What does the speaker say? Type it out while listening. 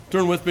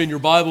Turn with me in your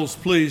Bibles,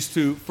 please,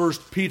 to 1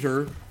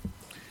 Peter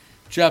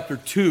chapter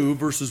 2,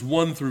 verses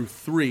 1 through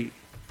 3.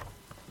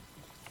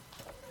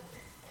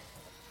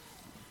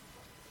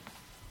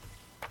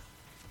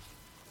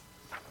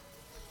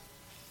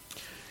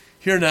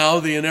 Hear now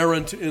the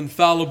inerrant,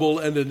 infallible,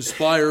 and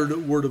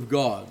inspired Word of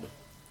God.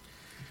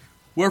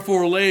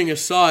 Wherefore, laying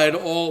aside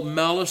all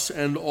malice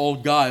and all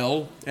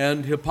guile,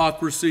 and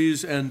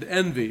hypocrisies and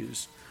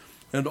envies,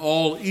 and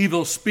all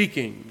evil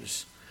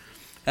speakings,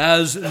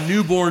 as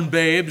newborn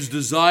babes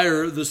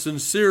desire the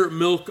sincere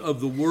milk of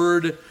the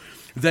word,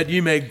 that ye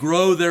may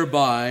grow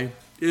thereby,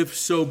 if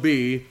so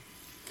be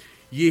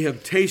ye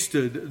have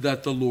tasted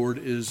that the Lord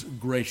is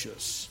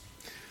gracious.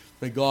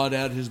 May God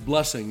add his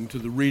blessing to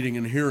the reading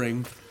and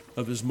hearing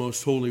of his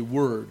most holy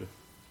word.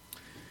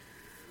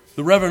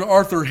 The Reverend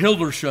Arthur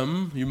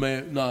Hildersham, you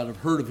may not have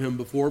heard of him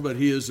before, but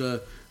he is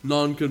a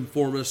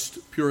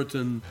nonconformist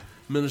Puritan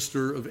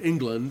minister of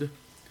England.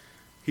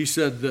 He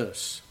said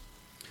this: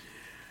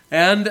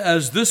 "And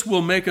as this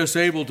will make us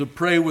able to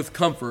pray with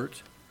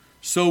comfort,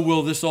 so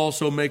will this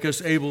also make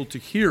us able to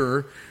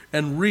hear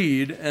and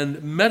read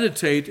and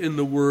meditate in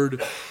the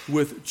word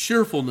with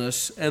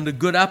cheerfulness and a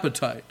good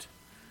appetite.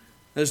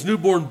 As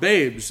newborn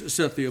babes,"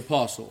 saith the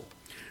apostle,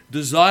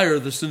 "desire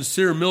the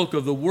sincere milk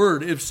of the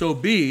word, if so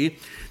be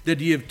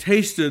that ye have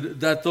tasted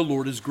that the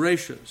Lord is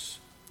gracious.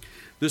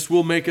 This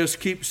will make us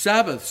keep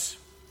Sabbaths,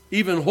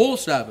 even whole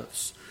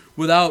Sabbaths,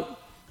 without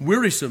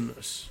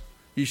wearisomeness.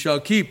 Ye shall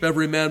keep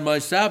every man my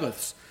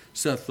Sabbaths,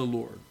 saith the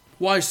Lord."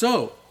 Why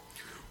so?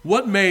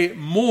 What may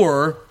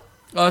more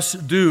us to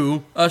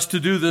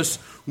do this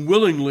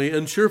willingly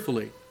and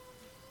cheerfully?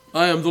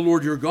 "I am the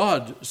Lord your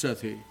God,"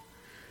 saith he.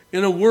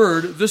 In a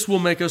word, this will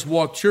make us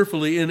walk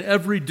cheerfully in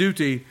every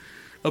duty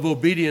of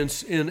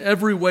obedience, in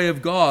every way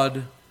of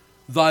God.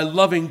 "Thy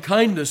loving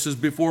kindness is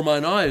before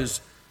mine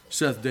eyes,"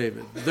 saith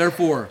David.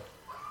 "Therefore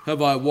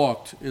have I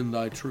walked in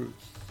thy truth."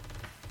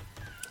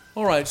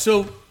 All right,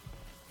 so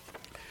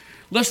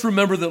let's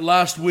remember that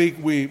last week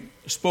we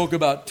spoke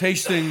about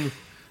tasting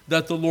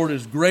that the Lord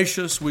is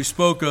gracious. We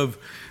spoke of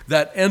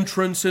that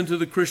entrance into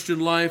the Christian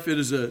life. It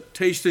is a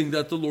tasting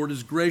that the Lord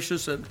is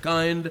gracious and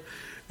kind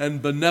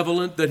and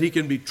benevolent, that he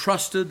can be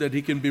trusted, that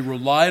he can be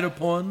relied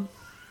upon.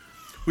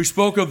 We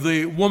spoke of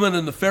the woman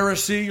and the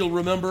Pharisee, you'll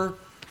remember,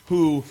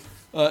 who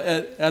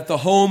at the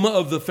home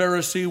of the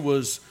Pharisee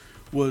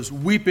was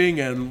weeping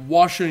and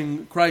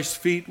washing Christ's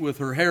feet with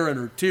her hair and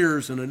her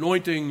tears and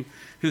anointing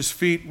his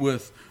feet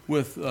with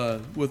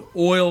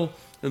oil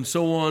and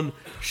so on.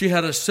 She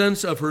had a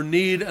sense of her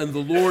need and the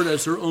Lord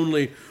as her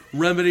only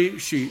remedy.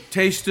 She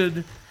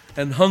tasted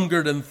and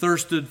hungered and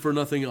thirsted for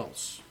nothing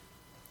else.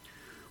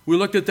 We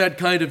looked at that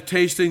kind of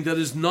tasting that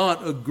is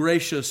not a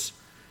gracious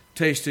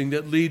tasting,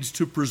 that leads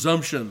to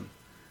presumption.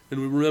 And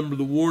we remember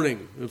the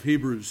warning of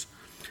Hebrews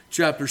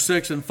chapter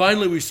 6. And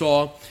finally we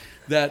saw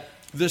that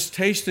this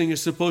tasting is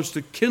supposed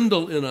to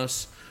kindle in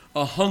us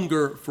a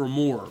hunger for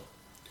more.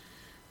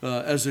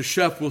 As a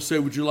chef will say,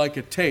 "Would you like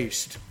a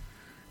taste?"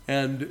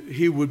 And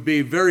he would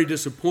be very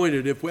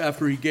disappointed if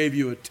after he gave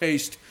you a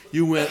taste,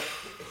 you went,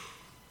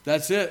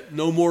 "That's it,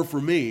 no more for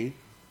me."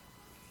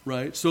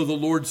 Right? So the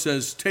Lord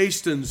says,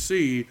 taste and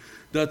see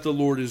that the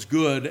Lord is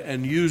good,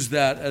 and use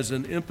that as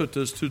an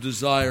impetus to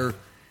desire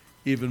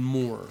even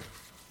more.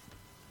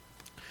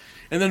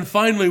 And then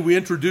finally, we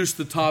introduced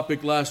the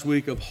topic last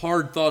week of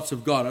hard thoughts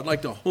of God. I'd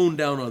like to hone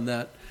down on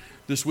that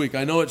this week.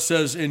 I know it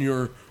says in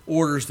your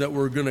orders that we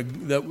were going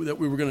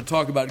to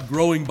talk about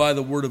growing by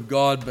the Word of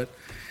God, but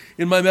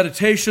in my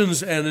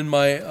meditations and in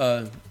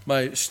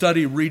my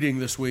study reading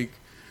this week,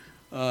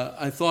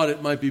 I thought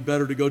it might be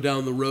better to go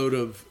down the road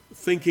of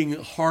thinking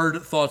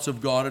hard thoughts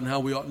of God and how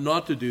we ought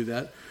not to do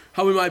that,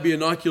 how we might be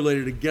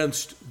inoculated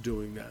against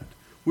doing that.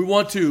 We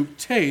want to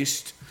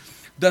taste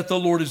that the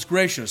Lord is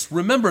gracious.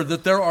 Remember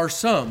that there are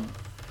some,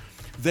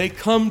 they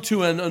come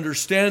to an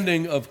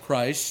understanding of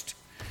Christ,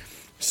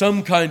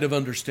 some kind of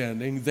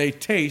understanding. They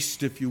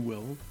taste, if you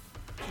will,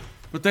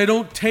 but they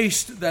don't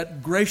taste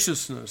that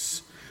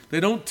graciousness. They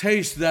don't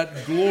taste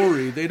that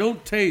glory. They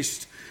don't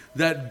taste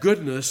that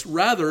goodness.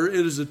 Rather,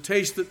 it is a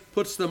taste that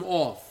puts them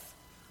off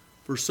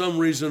for some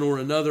reason or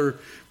another.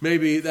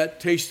 Maybe that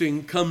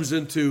tasting comes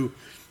into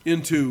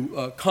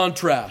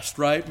contrast,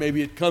 right?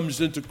 Maybe it comes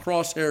into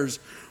crosshairs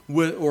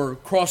or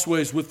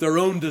crossways with their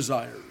own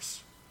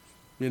desires,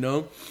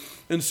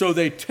 And so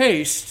they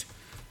taste,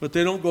 but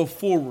they don't go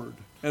forward.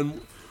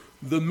 And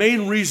the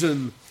main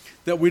reason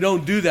that we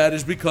don't do that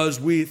is because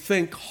we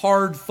think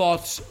hard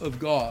thoughts of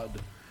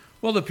God.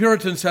 Well, the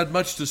Puritans had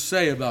much to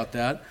say about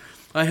that.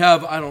 I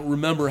don't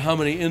remember how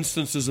many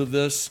instances of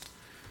this.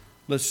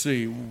 Let's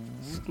see.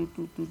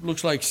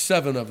 Looks like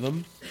 7 of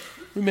them.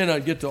 We may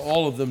not get to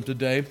all of them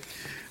today.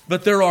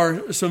 But there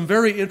are some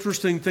very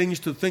interesting things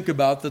to think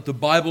about that the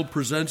Bible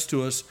presents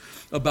to us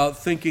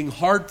about thinking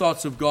hard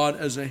thoughts of God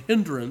as a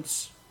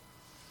hindrance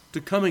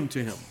to coming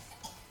to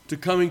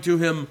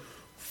Him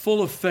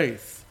full of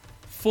faith,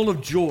 full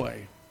of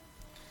joy.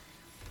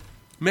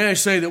 May I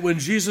say that when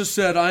Jesus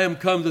said, "I am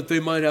come that they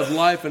might have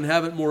life and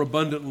have it more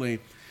abundantly,"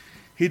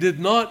 he did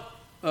not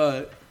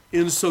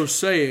in so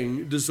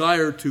saying,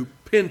 desire to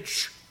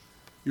pinch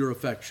your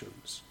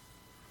affections,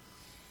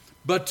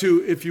 but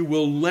to, if you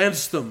will,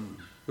 lance them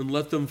and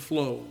let them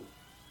flow.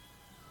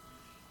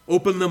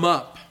 Open them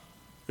up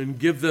and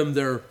give them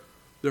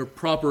their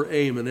proper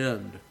aim and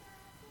end.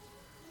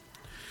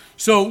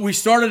 So we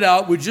started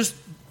out, we just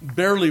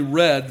barely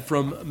read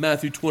from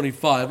Matthew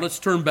 25. Let's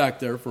turn back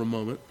there for a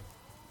moment.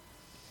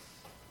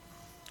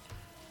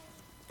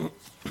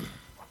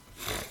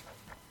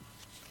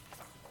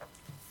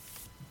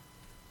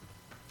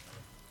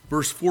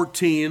 Verse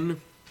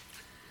 14,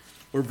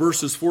 or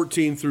verses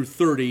 14 through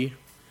 30.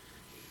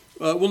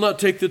 We'll not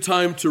take the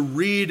time to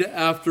read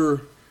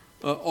after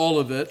all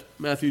of it.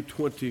 Matthew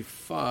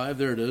 25,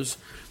 there it is.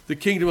 The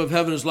kingdom of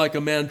heaven is like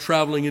a man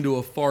traveling into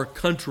a far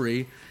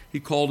country. He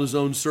called his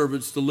own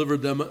servants,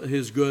 delivered them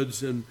his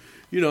goods, and,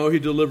 he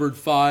delivered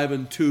 5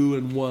 and 2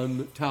 and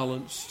 1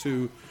 talents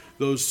to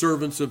those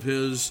servants of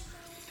his.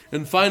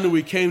 And finally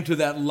we came to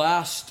that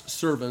last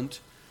servant,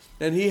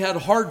 and he had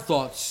hard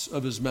thoughts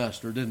of his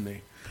master, didn't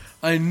he?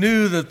 I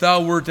knew that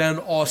thou wert an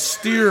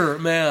austere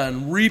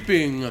man,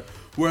 reaping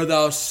where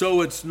thou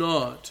sowest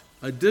not.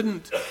 I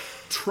didn't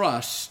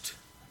trust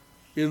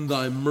in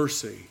thy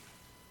mercy.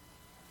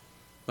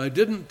 I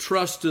didn't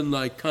trust in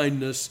thy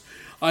kindness.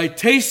 I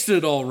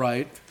tasted all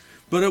right,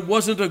 but it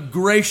wasn't a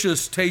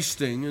gracious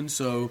tasting. And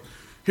so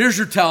here's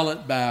your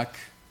talent back.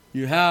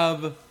 You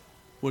have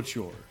what's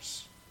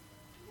yours.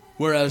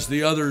 Whereas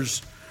the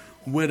others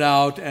went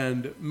out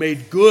and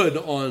made good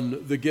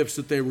on the gifts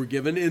that they were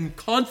given in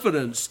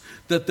confidence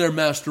that their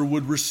master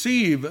would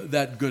receive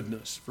that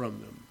goodness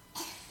from them.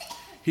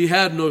 He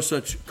had no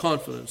such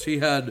confidence. He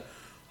had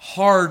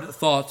hard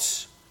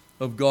thoughts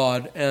of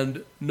God,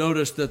 and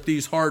noticed that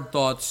these hard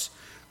thoughts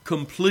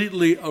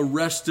completely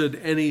arrested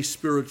any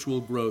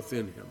spiritual growth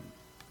in him.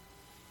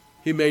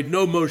 He made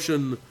no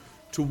motion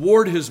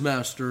toward his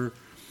master,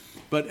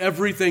 but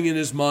everything in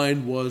his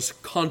mind was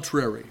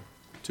contrary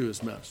to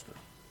his master.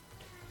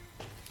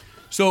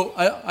 So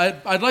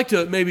I'd like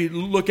to maybe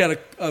look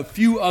at a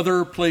few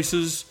other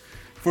places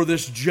for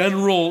this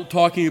general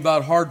talking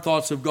about hard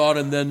thoughts of God,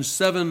 and then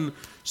 7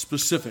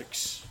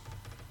 specifics.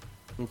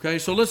 Okay,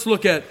 so let's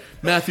look at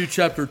Matthew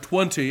chapter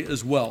 20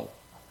 as well.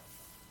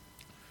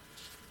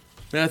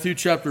 Matthew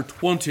chapter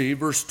 20,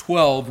 verse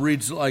 12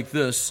 reads like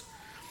this.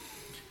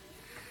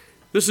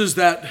 This is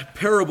that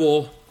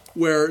parable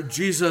where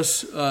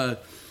Jesus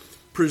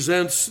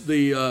presents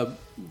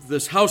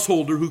this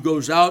householder who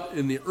goes out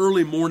in the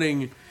early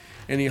morning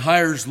and he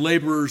hires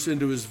laborers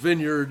into his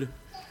vineyard,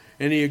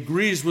 and he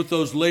agrees with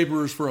those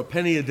laborers for a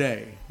penny a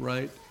day,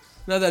 right?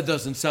 Now that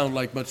doesn't sound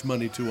like much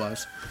money to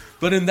us,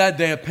 but in that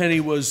day a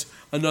penny was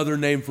another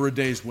name for a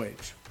day's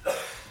wage.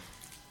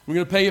 We're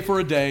going to pay you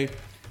for a day.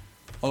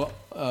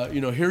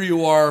 Here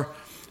you are,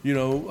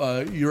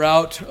 you're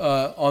out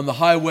on the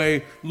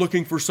highway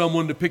looking for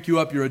someone to pick you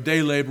up. You're a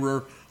day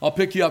laborer. I'll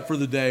pick you up for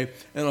the day,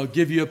 and I'll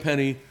give you a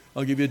penny.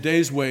 I'll give you a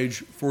day's wage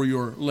for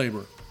your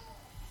labor.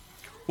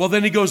 Well,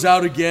 then he goes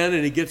out again,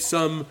 and he gets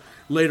some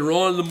later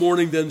on in the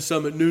morning, then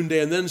some at noonday,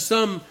 and then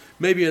some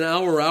maybe an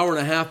hour and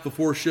a half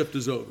before shift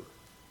is over.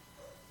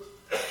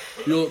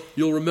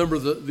 You'll remember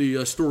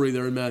the story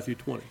there in Matthew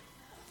 20.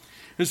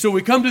 And so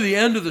we come to the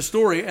end of the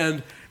story,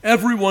 and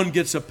everyone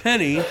gets a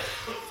penny,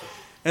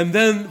 and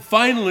then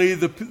finally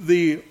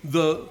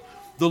the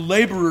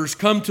laborers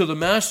come to the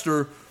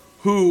master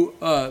who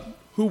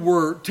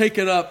were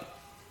taken up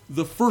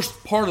the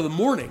first part of the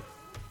morning,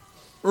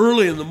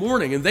 early in the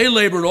morning, and they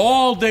labored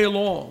all day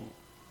long.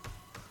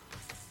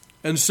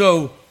 And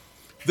so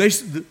they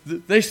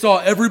saw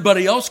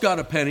everybody else got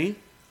a penny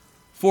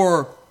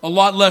for a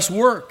lot less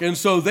work, and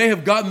so they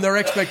have gotten their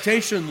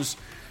expectations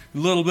a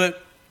little bit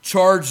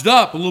charged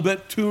up, a little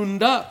bit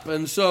tuned up.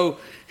 And so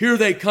here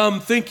they come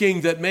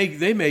thinking that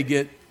they may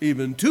get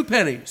even 2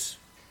 pennies,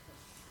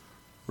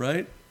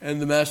 right?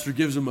 And the master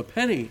gives them a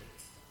penny.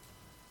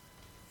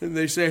 And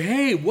they say,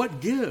 hey,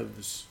 what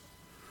gives?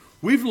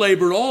 We've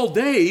labored all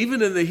day,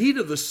 even in the heat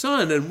of the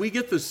sun, and we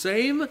get the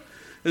same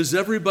as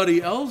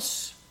everybody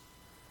else?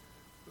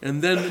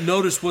 And then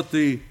notice what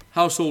the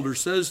householder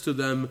says to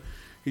them.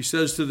 He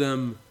says to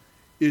them,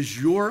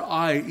 is your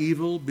eye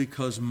evil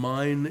because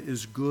mine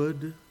is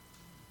good?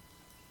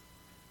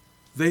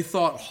 They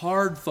thought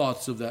hard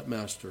thoughts of that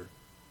master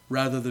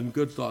rather than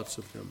good thoughts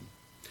of him.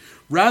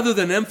 Rather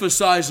than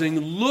emphasizing,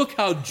 look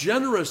how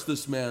generous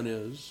this man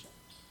is,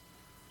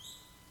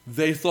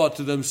 they thought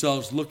to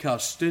themselves, look how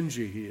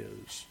stingy he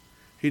is.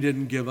 He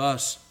didn't give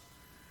us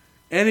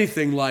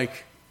anything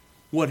like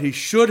what he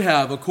should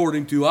have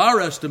according to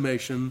our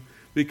estimation,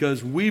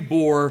 because we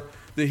bore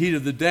the heat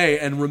of the day.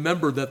 And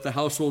remember that the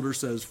householder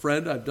says,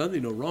 friend, I've done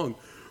thee no wrong.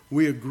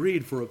 We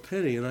agreed for a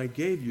penny, and I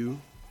gave you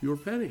your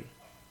penny.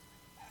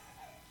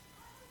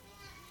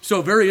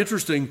 So very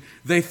interesting,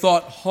 they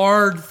thought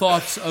hard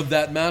thoughts of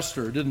that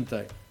master, didn't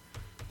they?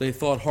 They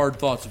thought hard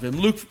thoughts of him.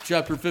 Luke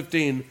chapter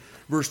 15,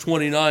 verse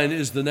 29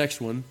 is the next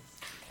one.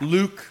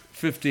 Luke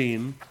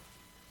 15.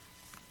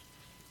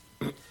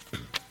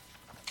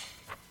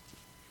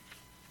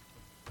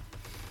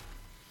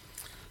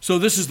 So So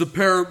this is the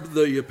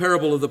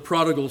parable of the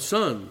prodigal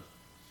son.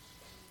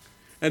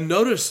 And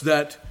notice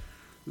that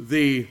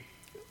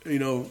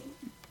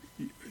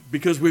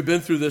because we've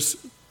been through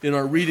this in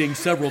our reading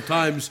several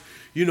times,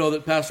 you know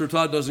that Pastor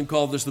Todd doesn't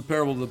call this the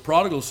parable of the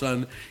prodigal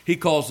son. He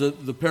calls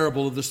it the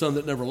parable of the son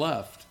that never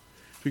left.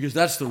 Because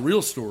that's the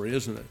real story,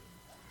 isn't it?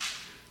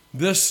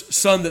 This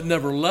son that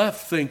never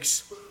left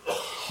thinks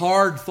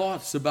hard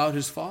thoughts about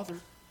his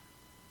father.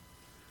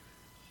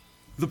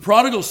 The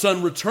prodigal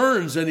son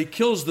returns and he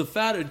kills the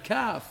fatted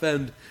calf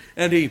and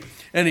he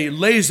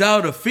lays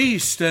out a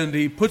feast and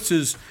he puts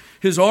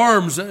his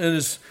arms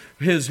and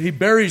he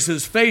buries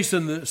his face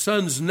in the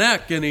son's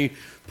neck and he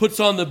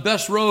puts on the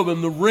best robe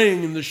and the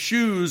ring and the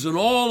shoes and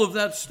all of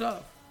that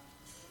stuff.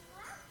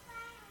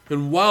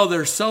 And while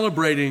they're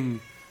celebrating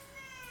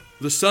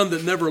the son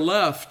that never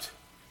left,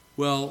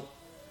 well,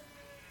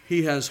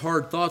 he has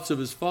hard thoughts of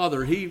his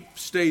father. He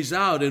stays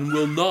out and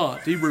will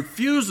not. He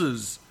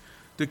refuses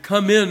to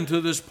come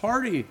into this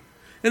party.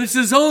 And it's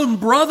his own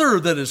brother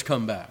that has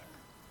come back.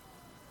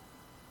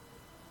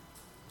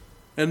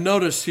 And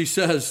notice he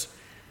says,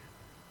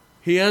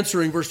 he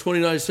answering, verse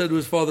 29, said to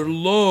his father,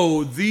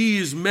 "Lo,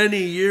 these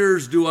many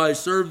years do I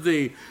serve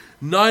thee,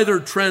 neither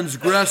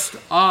transgressed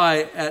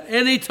I at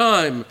any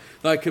time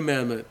thy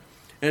commandment.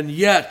 And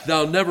yet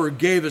thou never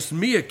gavest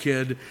me a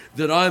kid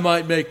that I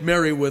might make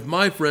merry with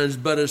my friends.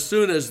 But as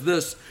soon as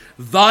this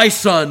thy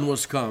son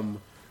was come,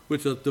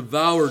 which hath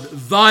devoured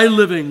thy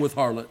living with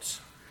harlots,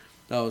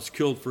 thou hast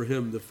killed for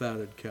him the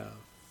fatted calf."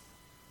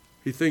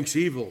 He thinks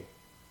evil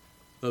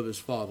of his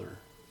father.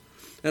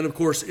 And of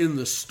course, in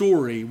the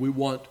story, we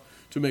want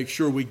to make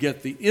sure we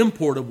get the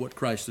import of what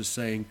Christ is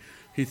saying.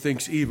 He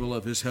thinks evil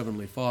of his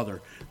heavenly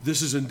Father.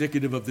 This is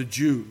indicative of the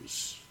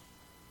Jews.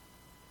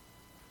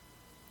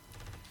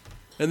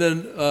 And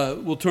then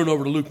we'll turn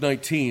over to Luke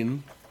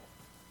 19.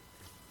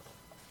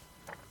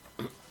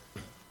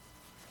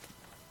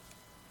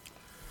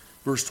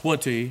 Verse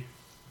 20.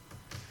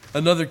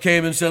 Another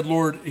came and said,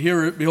 "Lord,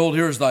 behold,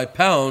 here is thy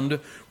pound,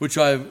 which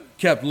I have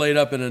kept laid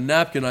up in a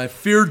napkin. I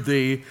feared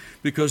thee,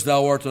 because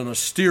thou art an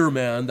austere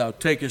man. Thou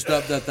takest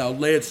up that thou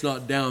layest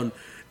not down,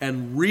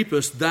 and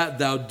reapest that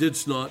thou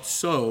didst not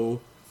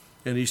sow."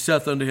 And he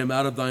saith unto him,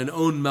 "Out of thine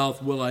own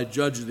mouth will I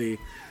judge thee,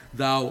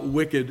 thou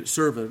wicked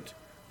servant.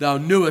 Thou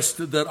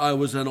knewest that I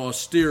was an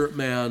austere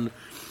man,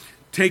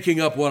 taking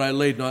up what I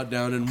laid not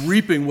down, and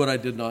reaping what I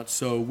did not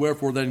sow.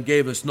 Wherefore then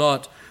gavest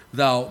not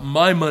thou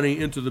my money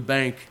into the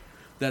bank,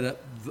 that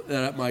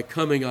at my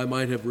coming I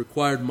might have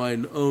required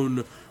mine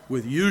own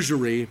with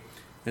usury?"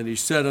 And he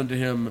said unto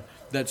him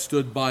that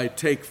stood by,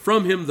 "Take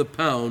from him the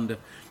pound,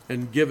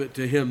 and give it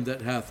to him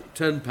that hath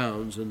 10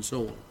 pounds, and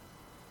so on.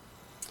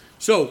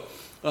 So,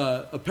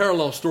 a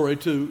parallel story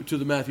to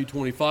the Matthew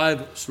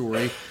 25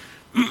 story.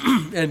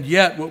 And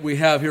yet what we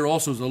have here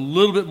also is a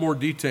little bit more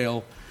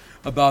detail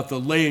about the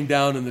laying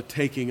down and the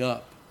taking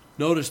up.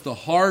 Notice the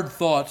hard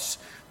thoughts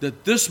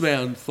that this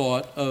man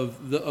thought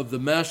of the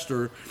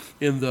master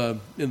in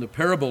the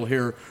parable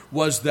here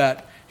was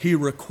that he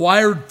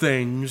required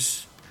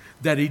things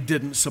that he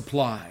didn't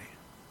supply.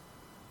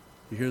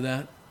 You hear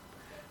that?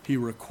 He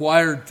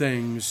required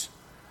things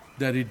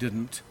that he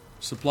didn't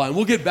supply. And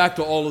we'll get back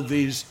to all of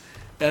these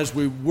as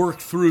we work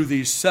through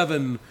these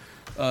 7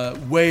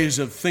 ways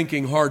of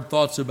thinking hard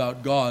thoughts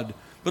about God.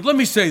 But let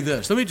me say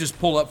this. Let me just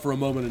pull up for a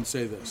moment and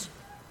say this.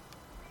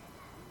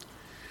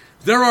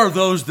 There are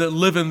those that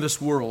live in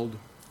this world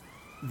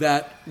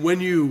that when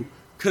you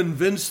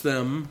convince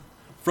them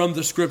from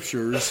the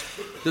Scriptures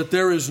that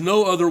there is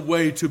no other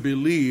way to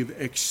believe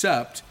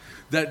except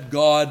that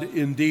God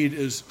indeed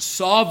is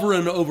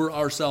sovereign over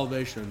our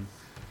salvation,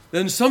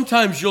 then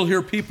sometimes you'll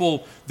hear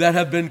people that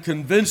have been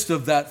convinced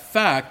of that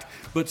fact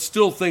but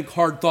still think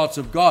hard thoughts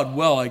of God.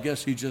 Well, I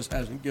guess he just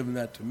hasn't given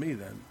that to me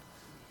then.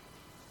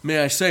 May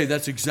I say,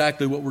 that's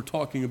exactly what we're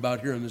talking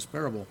about here in this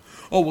parable.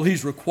 Oh, well,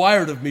 he's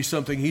required of me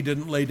something he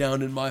didn't lay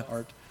down in my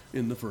heart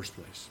in the first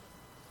place.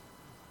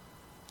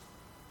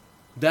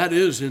 That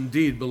is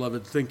indeed,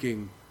 beloved,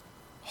 thinking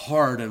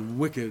hard and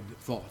wicked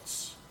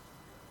thoughts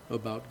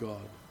about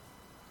God.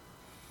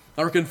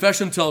 Our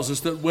confession tells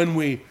us that when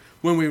we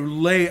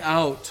lay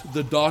out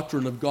the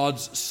doctrine of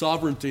God's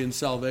sovereignty and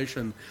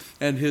salvation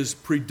and his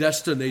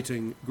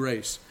predestinating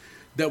grace,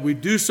 that we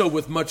do so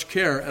with much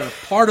care. And a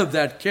part of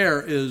that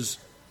care is,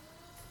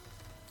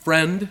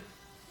 friend,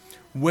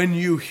 when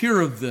you hear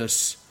of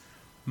this,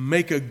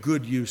 make a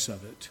good use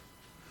of it.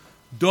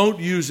 Don't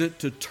use it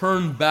to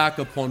turn back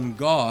upon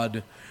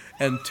God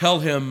and tell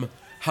him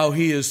how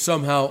he is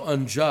somehow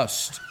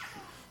unjust.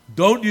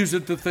 Don't use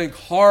it to think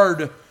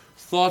hard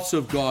thoughts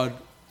of God.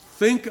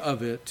 Think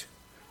of it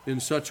in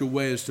such a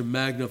way as to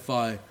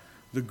magnify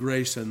the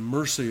grace and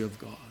mercy of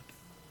God.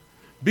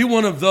 Be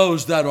one of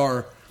those that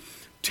are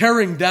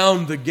tearing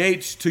down the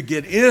gates to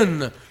get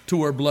in to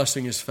where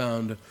blessing is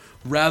found,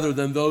 rather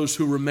than those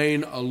who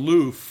remain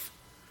aloof.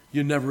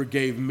 You never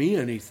gave me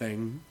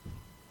anything,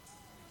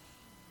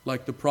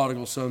 like the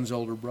prodigal son's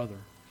older brother.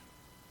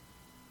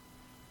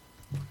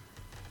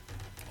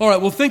 All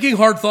right, well, thinking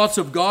hard thoughts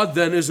of God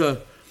then is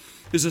a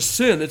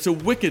sin. It's a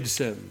wicked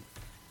sin.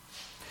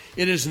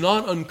 It is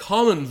not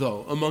uncommon,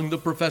 though, among the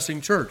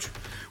professing church.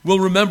 We'll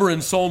remember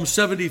in Psalm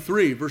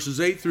 73, verses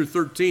 8 through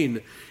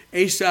 13,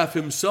 Asaph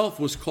himself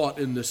was caught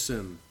in this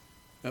sin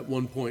at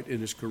one point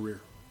in his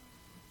career.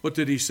 What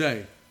did he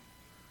say?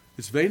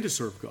 It's vain to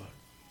serve God.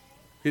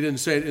 He didn't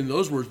say it in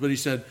those words, but he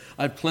said,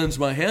 I've cleansed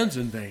my hands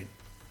in vain.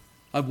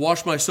 I've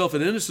washed myself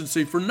in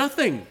innocency for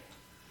nothing.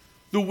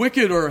 The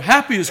wicked are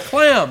happy as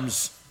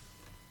clams,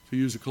 to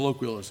use a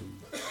colloquialism.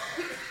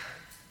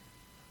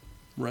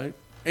 Right?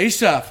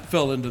 Asaph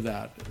fell into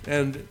that.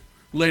 And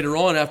later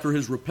on, after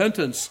his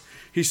repentance,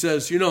 he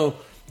says,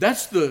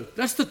 that's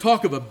the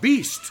talk of a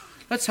beast.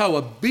 That's how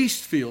a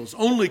beast feels,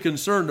 only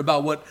concerned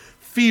about what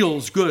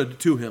feels good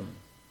to him.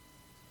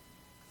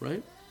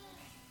 Right?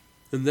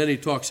 And then he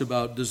talks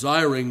about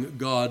desiring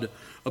God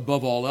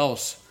above all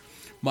else.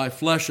 My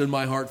flesh and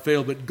my heart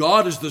fail, but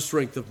God is the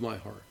strength of my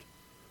heart.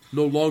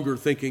 No longer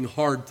thinking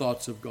hard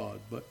thoughts of God,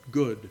 but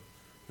good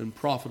and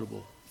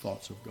profitable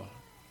thoughts of God.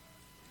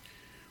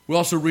 We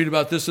also read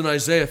about this in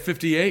Isaiah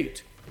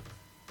 58,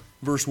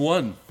 verse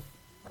 1.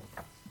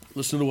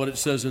 Listen to what it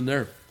says in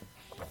there.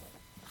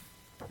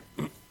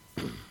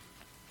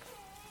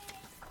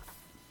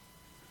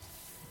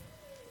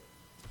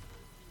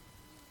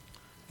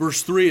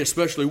 Verse 3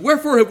 especially,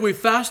 wherefore have we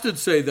fasted,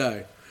 say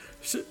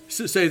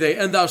they,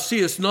 and thou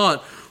seest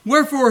not?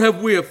 Wherefore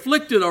have we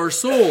afflicted our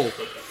soul,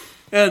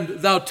 and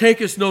thou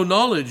takest no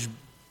knowledge?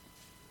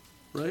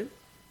 Right?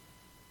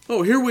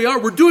 Oh, here we are.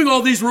 We're doing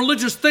all these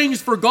religious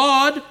things for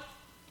God.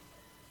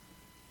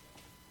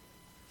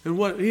 And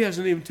what? He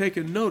hasn't even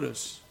taken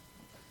notice.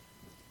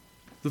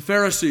 The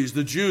Pharisees,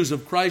 the Jews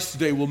of Christ's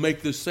day, will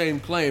make this same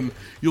claim.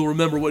 You'll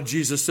remember what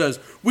Jesus says.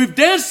 We've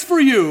danced for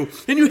you,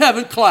 and you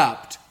haven't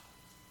clapped.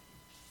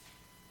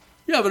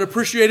 You haven't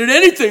appreciated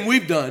anything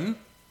we've done.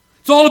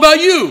 It's all about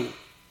you.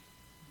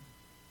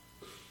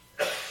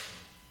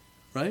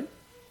 Right?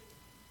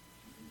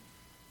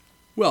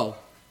 Well,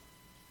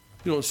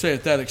 you don't say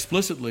it that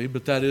explicitly,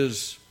 but that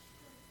is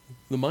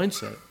the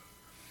mindset.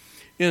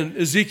 In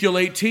Ezekiel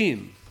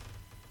 18,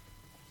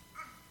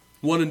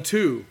 1 and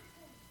 2,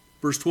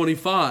 verse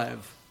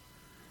 25,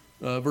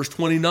 verse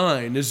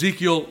 29,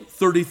 Ezekiel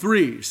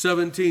 33,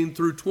 17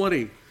 through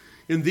 20.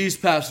 In these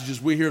passages,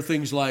 we hear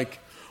things like,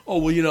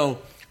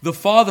 the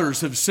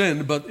fathers have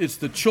sinned, but it's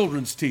the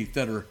children's teeth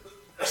that are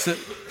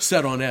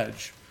set on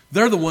edge.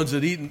 They're the ones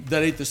that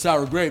ate the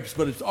sour grapes,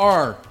 but it's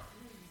our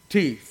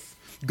teeth.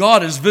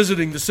 God is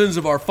visiting the sins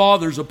of our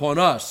fathers upon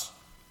us.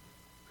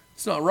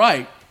 It's not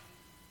right.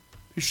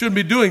 He shouldn't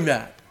be doing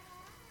that.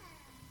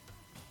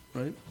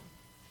 Right?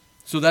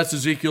 So that's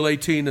Ezekiel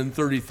 18 and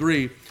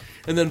 33.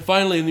 And then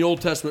finally in the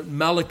Old Testament,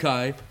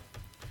 Malachi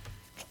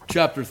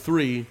chapter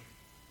 3.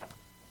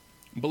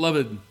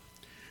 Beloved,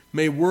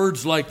 may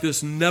words like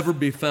this never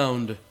be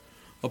found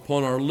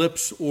upon our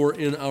lips or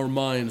in our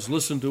minds.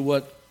 Listen to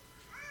what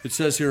it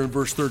says here in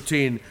verse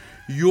 13.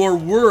 Your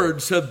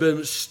words have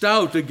been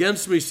stout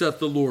against me, saith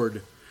the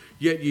Lord.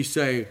 Yet ye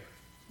say,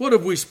 what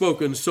have we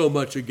spoken so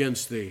much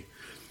against thee?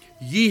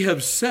 Ye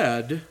have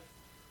said,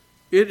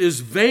 it is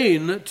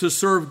vain to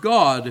serve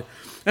God.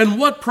 And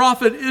what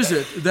profit is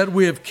it that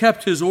we have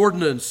kept his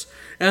ordinance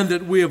and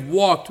that we have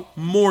walked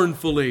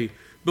mournfully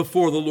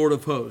before the Lord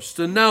of hosts?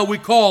 And now we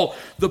call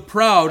the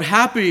proud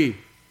happy.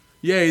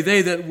 Yea,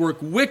 they that work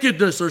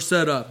wickedness are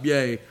set up.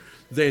 Yea,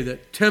 they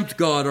that tempt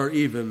God are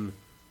even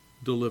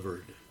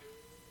delivered.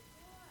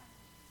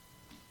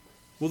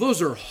 Well,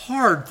 those are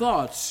hard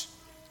thoughts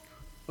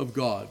of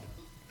God.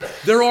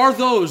 There are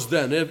those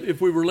then, if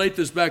we relate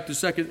this back to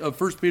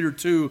 1 Peter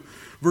 2,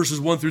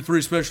 verses 1 through 3,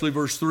 especially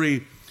verse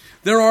 3,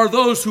 there are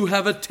those who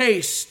have a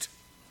taste,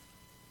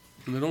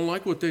 and they don't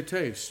like what they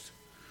taste.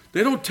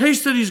 They don't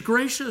taste that he's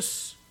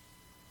gracious.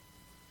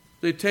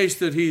 They taste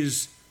that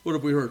he's, what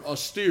have we heard,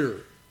 austere.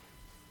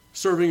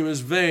 Serving him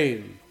is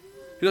vain.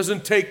 He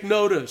doesn't take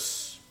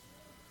notice.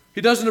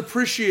 He doesn't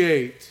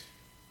appreciate,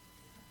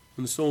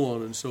 and so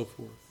on and so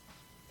forth.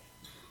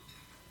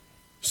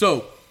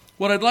 So,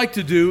 what I'd like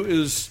to do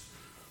is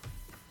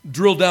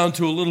drill down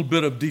to a little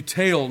bit of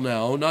detail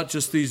now, not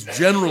just these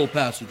general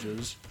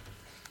passages,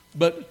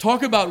 but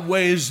talk about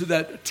ways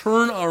that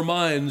turn our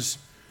minds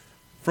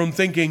from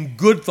thinking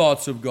good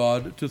thoughts of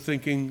God to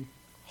thinking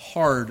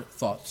hard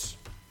thoughts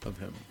of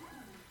him.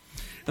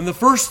 And the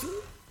first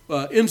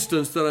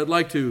instance that I'd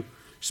like to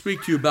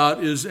speak to you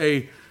about is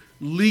a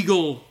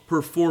legal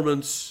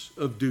performance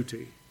of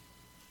duty.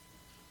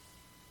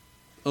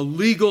 A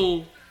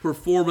legal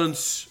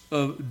performance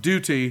of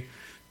duty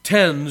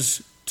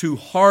tends to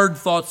hard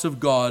thoughts of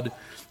God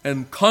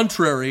and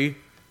contrary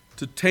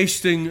to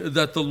tasting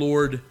that the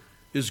Lord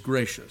is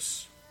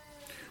gracious.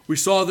 We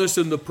saw this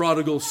in the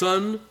prodigal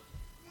son.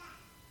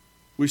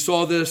 We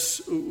saw this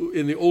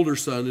in the older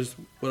son, is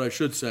what I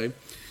should say.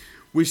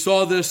 We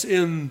saw this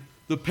in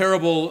the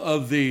parable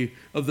of the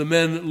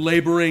men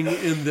laboring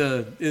in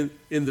the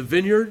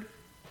vineyard.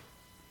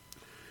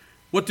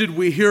 What did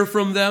we hear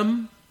from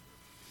them?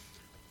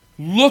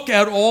 Look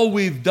at all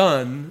we've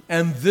done,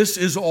 and this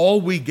is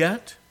all we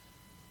get?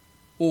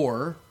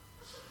 Or,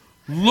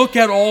 look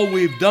at all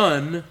we've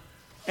done,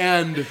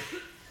 and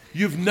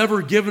you've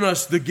never given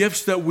us the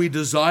gifts that we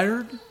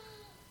desired.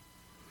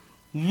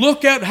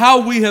 Look at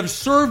how we have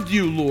served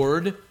you,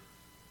 Lord,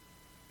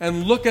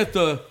 and look at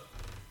the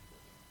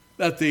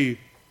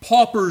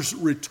pauper's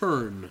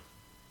return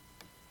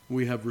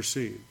we have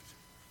received.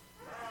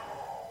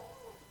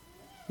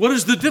 What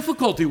is the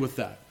difficulty with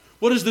that?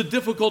 What is the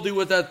difficulty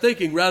with that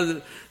thinking?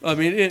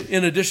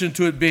 In addition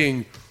to it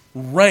being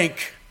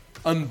rank,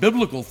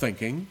 unbiblical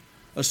thinking,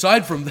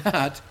 aside from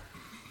that,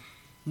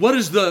 what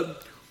is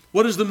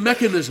the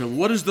mechanism?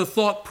 What is the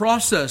thought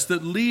process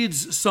that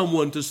leads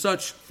someone to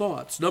such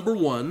thoughts? Number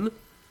one,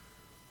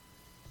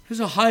 he has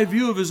a high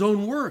view of his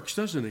own works,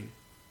 doesn't he?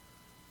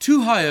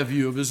 Too high a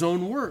view of his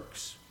own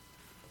works.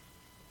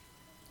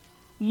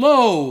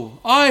 Lo,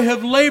 I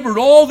have labored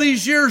all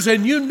these years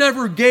and you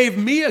never gave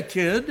me a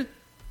kid.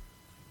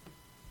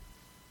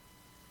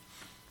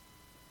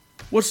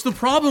 What's the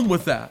problem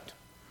with that?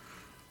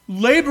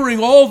 Laboring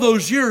all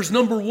those years,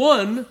 number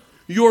one,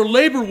 your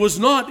labor was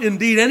not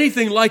indeed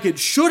anything like it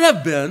should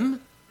have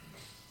been.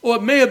 Oh,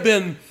 it may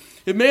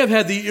have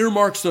had the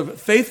earmarks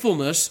of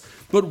faithfulness,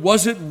 but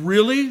was it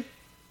really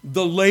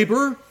the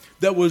labor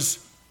that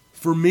was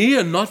for me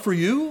and not for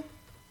you?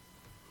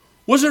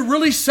 Was it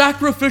really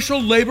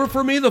sacrificial labor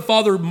for me? The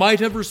father might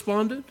have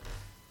responded.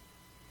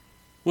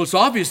 Well, it's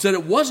obvious that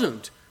it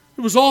wasn't.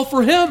 It was all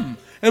for him.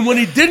 And when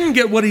he didn't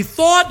get what he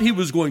thought he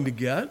was going to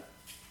get,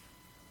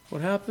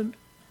 what happened?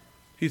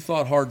 He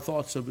thought hard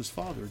thoughts of his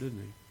father,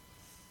 didn't he?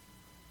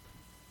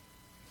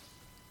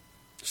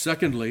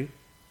 Secondly,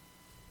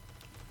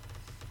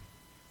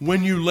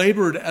 when you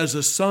labored as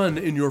a son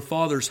in your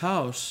father's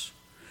house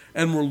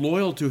and were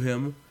loyal to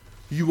him,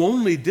 you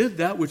only did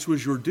that which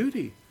was your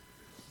duty.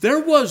 There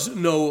was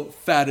no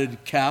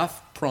fatted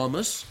calf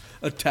promise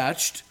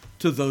attached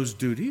to those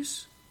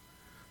duties.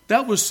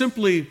 That was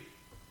simply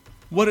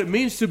what it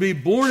means to be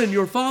born in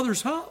your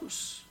father's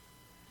house.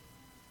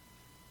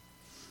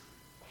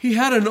 He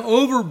had an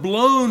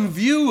overblown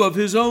view of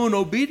his own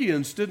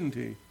obedience, didn't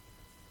he?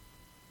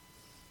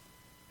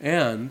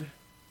 And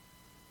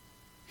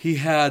he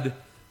had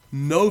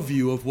no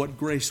view of what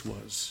grace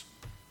was.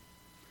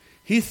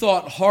 He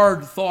thought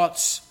hard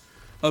thoughts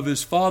of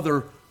his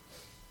father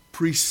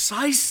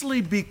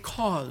precisely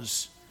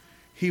because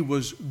he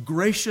was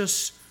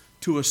gracious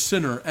to a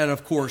sinner. And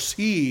of course,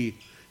 he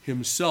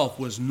himself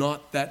was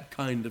not that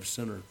kind of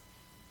sinner.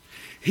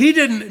 He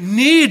didn't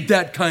need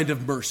that kind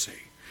of mercy.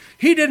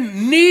 He didn't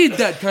need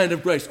that kind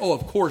of grace. Oh,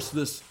 of course,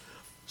 this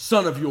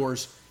son of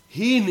yours,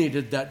 he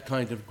needed that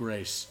kind of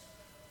grace,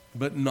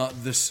 but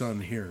not this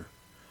son here.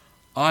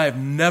 I've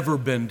never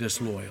been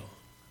disloyal.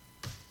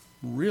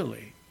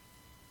 Really?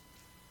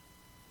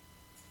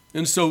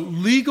 And so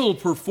legal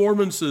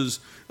performances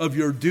of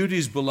your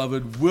duties,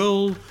 beloved,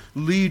 will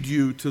lead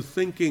you to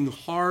thinking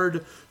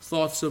hard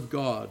thoughts of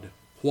God.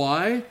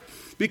 Why?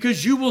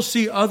 Because you will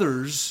see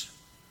others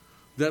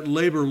that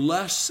labor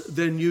less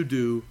than you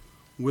do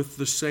with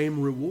the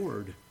same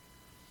reward.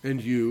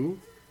 And you,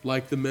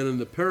 like the men in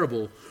the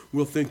parable,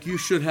 will think you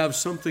should have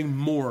something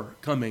more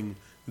coming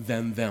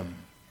than them.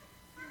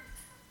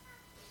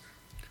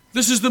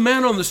 This is the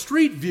man on the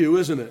street view,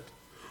 isn't it?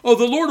 Oh,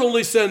 the Lord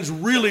only sends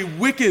really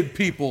wicked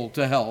people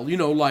to hell,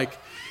 like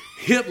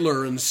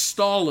Hitler and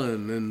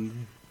Stalin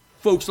and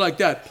folks like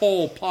that,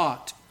 Pol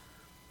Pot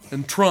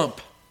and Trump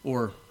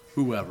or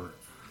whoever,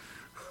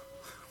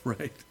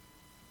 right?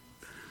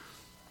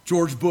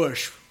 George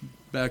Bush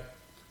back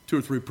 2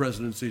 or 3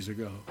 presidencies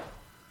ago.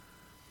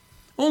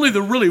 Only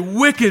the really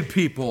wicked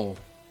people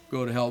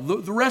go to hell.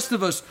 The rest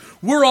of us,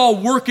 we're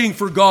all working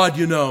for God,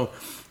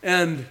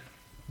 and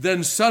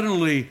then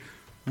suddenly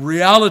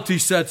reality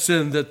sets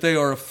in that they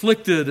are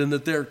afflicted and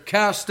that they're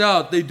cast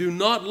out. They do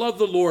not love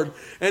the Lord.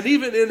 And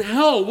even in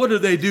hell, what do?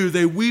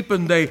 They weep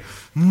and they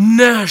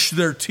gnash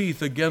their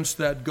teeth against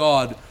that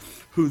God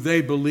who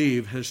they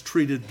believe has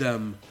treated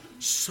them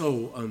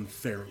so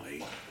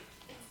unfairly.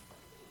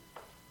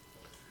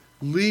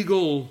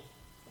 Legal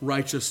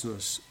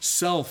righteousness,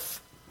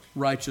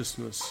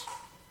 self-righteousness,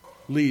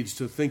 leads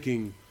to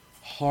thinking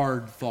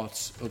hard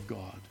thoughts of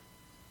God.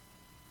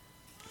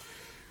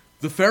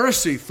 The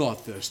Pharisee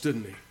thought this,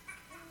 didn't he?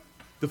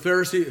 The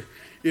Pharisee,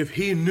 if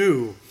he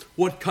knew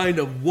what kind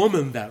of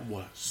woman that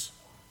was.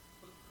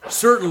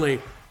 Certainly,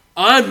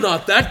 I'm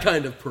not that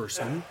kind of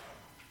person.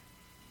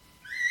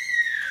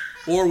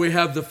 Or we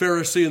have the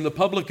Pharisee and the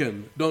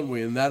publican, don't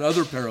we, in that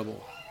other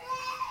parable,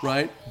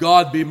 right?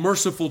 God be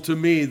merciful to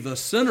me, the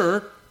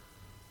sinner,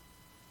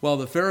 while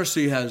the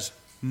Pharisee has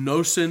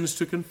no sins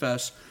to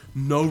confess,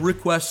 no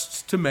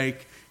requests to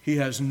make, he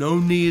has no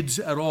needs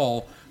at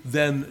all.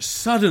 Then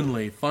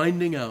suddenly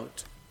finding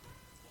out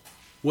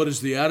what is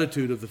the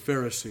attitude of the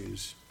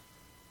Pharisees.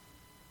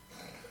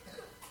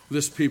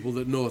 This people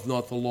that knoweth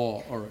not the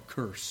law are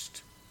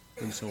accursed,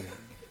 and so on.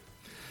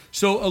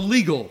 So a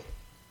legal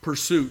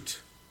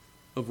pursuit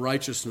of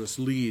righteousness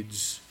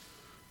leads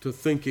to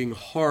thinking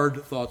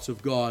hard thoughts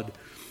of God,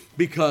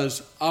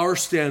 because our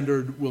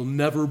standard will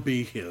never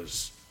be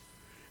His,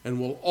 and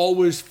we'll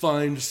always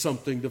find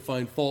something to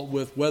find fault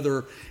with,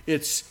 whether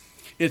it's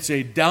it's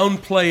a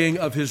downplaying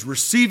of his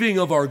receiving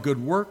of our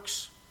good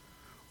works,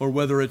 or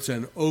whether it's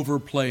an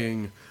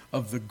overplaying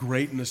of the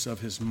greatness of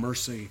his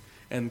mercy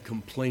and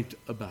complaint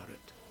about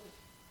it.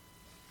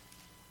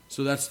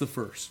 So that's the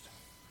first.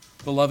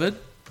 Beloved,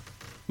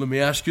 let me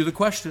ask you the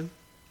question.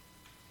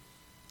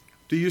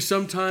 Do you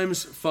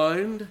sometimes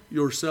find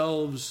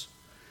yourselves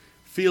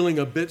feeling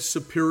a bit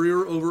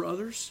superior over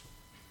others?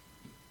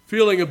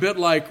 Feeling a bit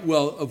like,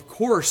 well, of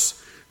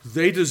course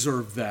they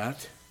deserve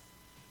that,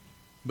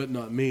 but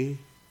not me.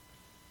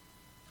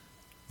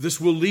 This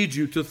will lead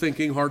you to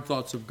thinking hard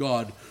thoughts of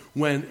God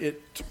when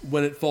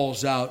it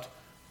falls out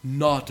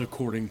not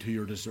according to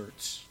your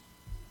deserts.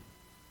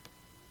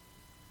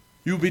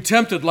 You'll be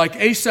tempted like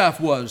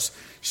Asaph was,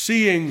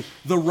 seeing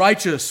the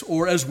righteous,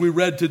 or as we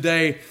read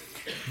today,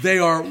 they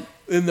are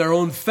in their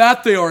own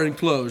fat they are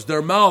enclosed.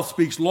 Their mouth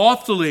speaks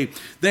loftily.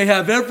 They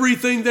have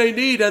everything they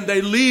need, and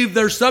they leave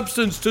their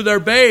substance to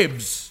their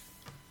babes.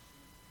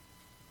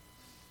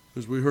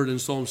 As we heard in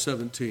Psalm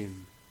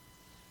 17.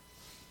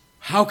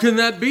 How can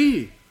that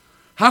be?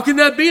 How can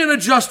that be in a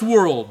just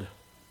world?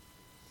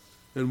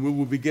 And we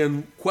will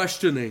begin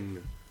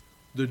questioning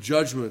the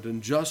judgment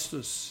and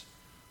justice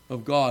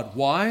of God.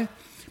 Why?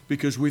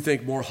 Because we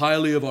think more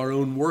highly of our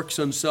own works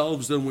and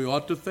selves than we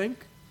ought to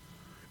think,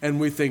 and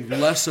we think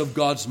less of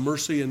God's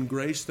mercy and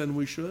grace than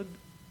we should.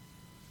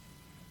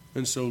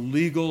 And so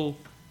legal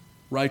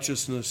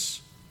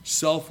righteousness,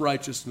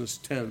 self-righteousness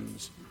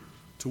tends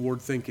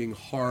toward thinking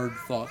hard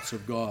thoughts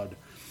of God.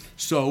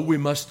 So we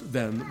must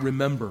then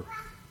remember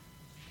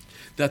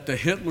that the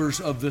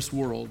Hitlers of this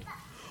world,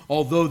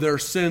 although their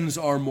sins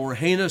are more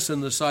heinous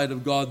in the sight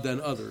of God than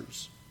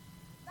others,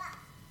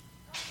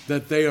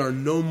 that they are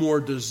no more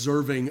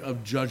deserving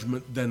of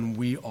judgment than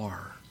we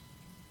are.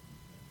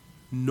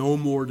 No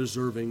more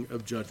deserving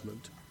of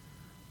judgment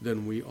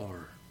than we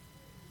are.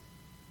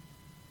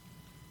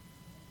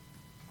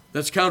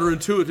 That's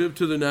counterintuitive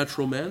to the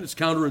natural man. It's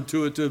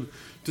counterintuitive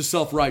to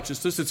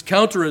self-righteousness. It's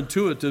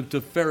counterintuitive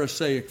to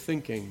Pharisaic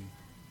thinking.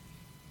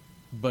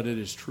 But it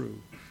is true.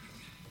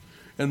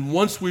 And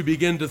once we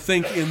begin to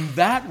think in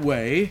that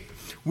way,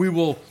 we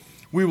will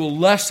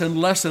less and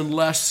less and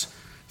less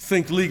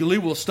think legally.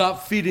 We'll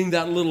stop feeding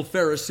that little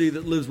Pharisee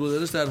that lives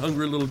with us, that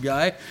hungry little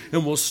guy,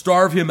 and we'll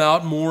starve him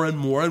out more and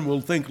more, and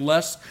we'll think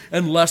less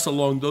and less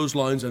along those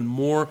lines and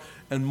more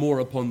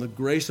upon the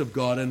grace of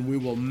God, and we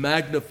will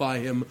magnify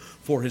him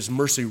for his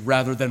mercy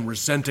rather than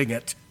resenting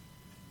it.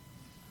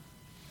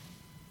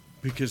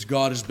 Because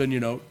God has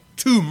been,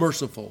 too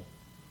merciful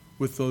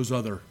with those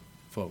other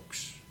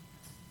folks.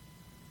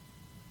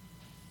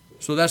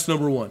 So that's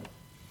number one.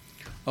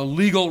 A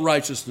legal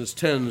righteousness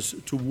tends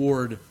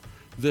toward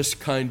this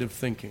kind of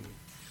thinking.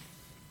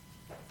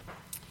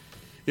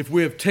 If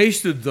we have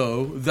tasted,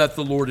 though, that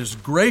the Lord is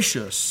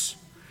gracious,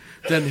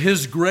 then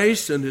his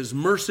grace and his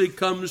mercy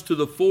comes to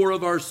the fore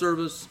of our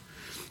service,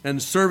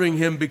 and serving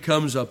him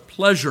becomes a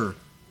pleasure.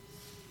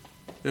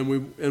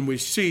 And we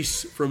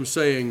cease from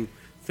saying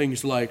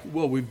things like,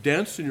 well, we've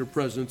danced in your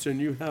presence and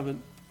you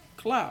haven't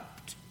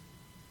clapped.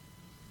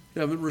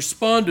 You haven't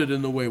responded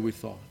in the way we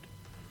thought.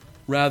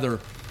 Rather,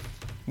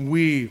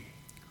 we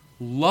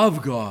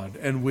love God,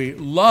 and we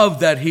love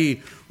that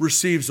he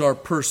receives our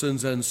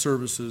persons and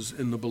services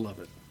in the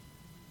beloved.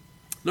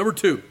 Number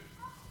two,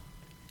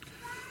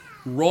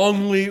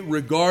 wrongly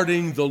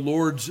regarding the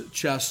Lord's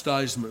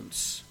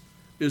chastisements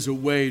is a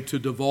way to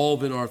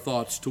devolve in our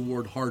thoughts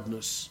toward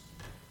hardness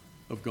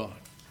of God,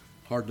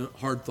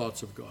 hard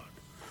thoughts of God.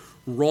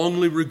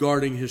 Wrongly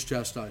regarding his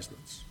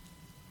chastisements.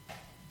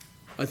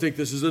 I think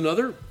this is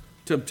another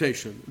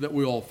temptation that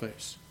we all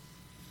face.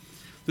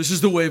 This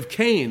is the way of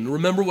Cain.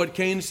 Remember what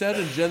Cain said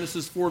in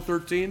Genesis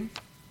 4:13?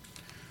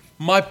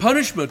 My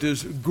punishment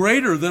is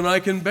greater than I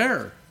can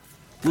bear.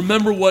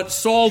 Remember what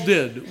Saul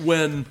did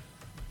when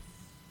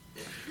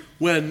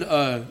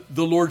the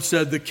Lord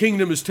said, the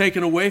kingdom is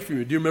taken away from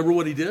you. Do you remember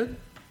what he did?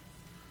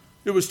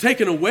 It was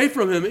taken away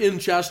from him in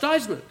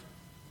chastisement.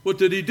 What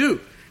did he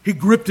do? He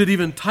gripped it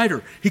even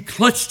tighter. He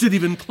clutched it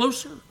even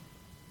closer.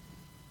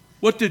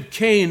 What did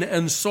Cain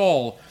and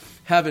Saul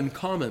have in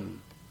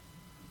common?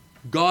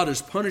 God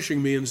is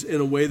punishing me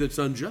in a way that's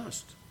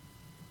unjust.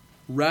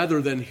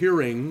 Rather than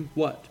hearing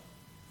what?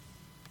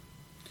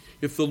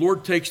 If the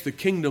Lord takes the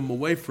kingdom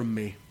away from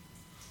me,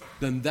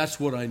 then that's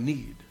what I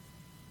need.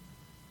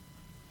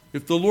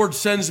 If the Lord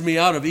sends me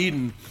out of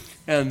Eden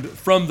and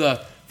from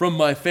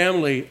my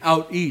family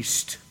out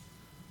east,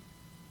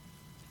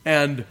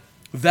 and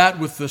that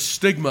with the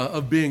stigma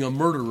of being a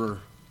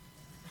murderer,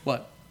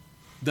 what?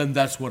 Then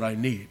that's what I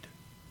need.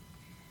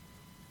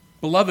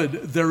 Beloved,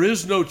 there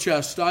is no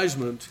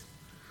chastisement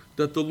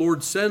that the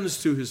Lord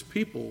sends to his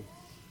people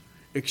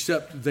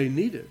except they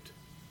need it,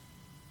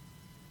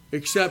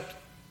 except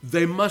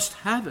they must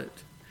have it,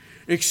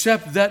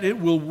 except that it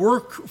will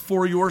work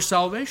for your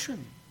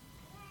salvation.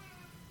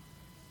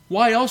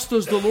 Why else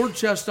does the Lord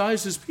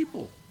chastise his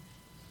people?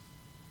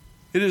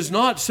 It is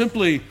not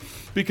simply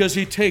because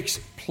he takes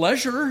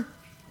pleasure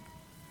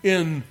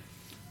in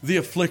the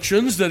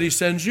afflictions that he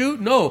sends you.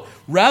 No,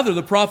 rather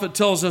the prophet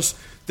tells us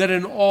that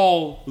in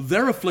all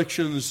their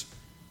afflictions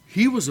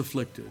he was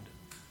afflicted.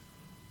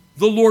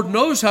 The Lord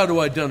knows how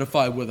to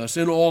identify with us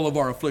in all of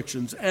our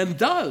afflictions, and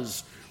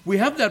does. We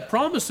have that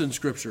promise in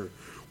Scripture.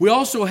 We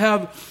also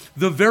have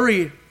the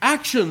very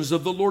actions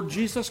of the Lord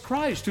Jesus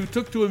Christ, who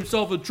took to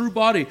himself a true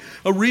body,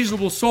 a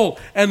reasonable soul,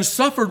 and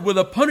suffered with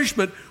a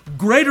punishment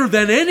greater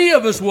than any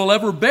of us will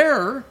ever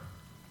bear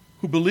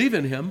who believe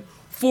in him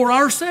for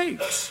our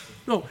sakes.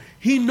 No,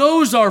 he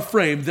knows our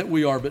frame, that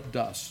we are but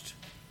dust.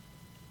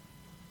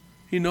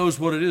 He knows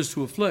what it is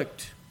to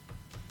afflict.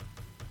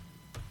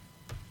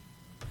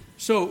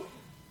 So,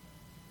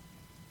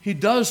 he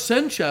does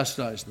send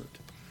chastisement.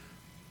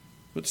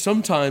 But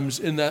sometimes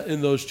in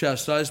those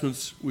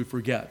chastisements we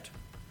forget.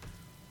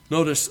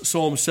 Notice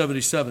Psalm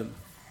 77.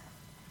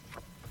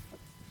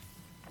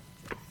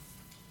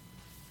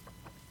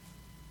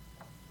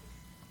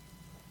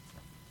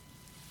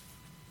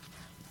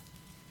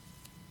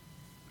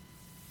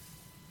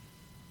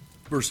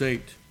 Verse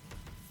 8.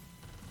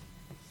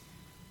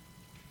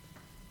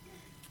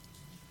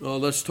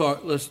 Let's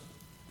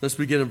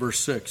begin in verse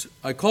 6.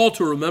 I call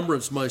to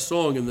remembrance my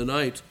song in the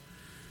night.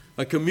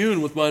 I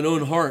commune with mine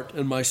own heart,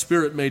 and my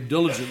spirit made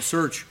diligent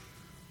search.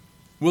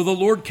 Will the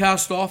Lord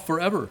cast off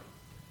forever?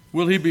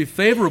 Will he be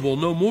favorable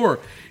no more?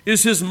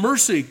 Is his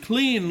mercy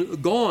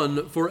clean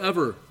gone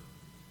forever?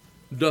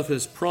 Doth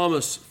his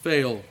promise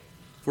fail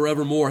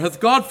forevermore?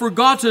 Hath God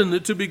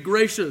forgotten to be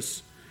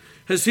gracious?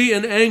 Has he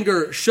in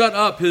anger shut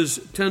up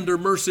his tender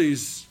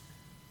mercies?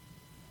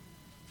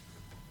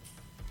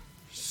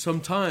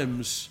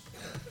 Sometimes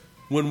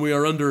when we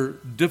are under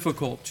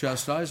difficult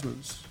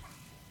chastisements,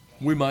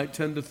 we might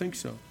tend to think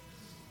so.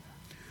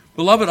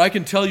 Beloved, I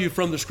can tell you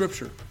from the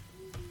Scripture,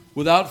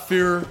 without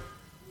fear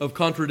of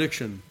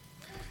contradiction,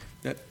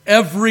 that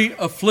every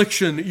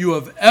affliction you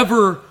have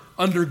ever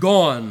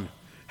undergone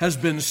has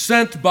been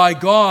sent by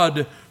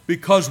God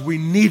because we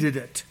needed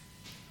it.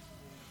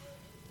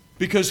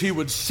 Because he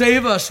would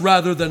save us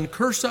rather than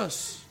curse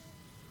us.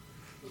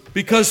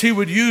 Because he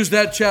would use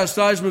that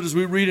chastisement, as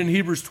we read in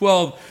Hebrews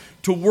 12,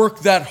 to work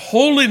that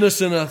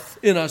holiness in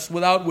us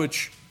without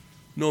which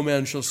no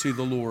man shall see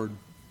the Lord.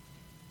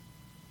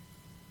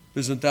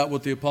 Isn't that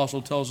what the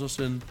apostle tells us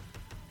in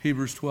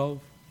Hebrews 12?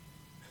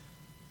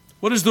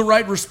 What is the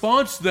right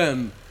response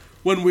then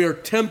when we are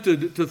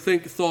tempted to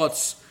think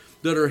thoughts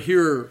that are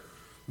here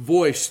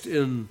voiced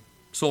in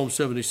Psalm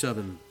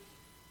 77?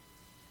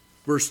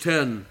 Verse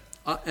 10,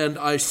 and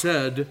I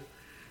said,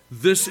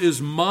 this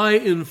is my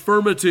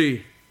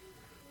infirmity,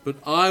 but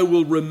I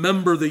will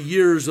remember the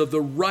years of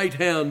the right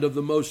hand of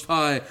the Most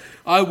High.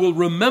 I will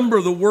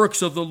remember the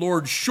works of the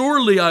Lord.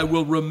 Surely I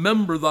will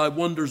remember thy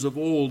wonders of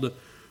old.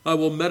 I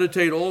will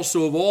meditate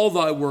also of all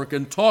thy work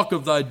and talk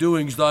of thy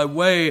doings. Thy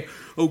way,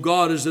 O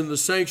God, is in the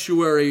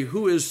sanctuary.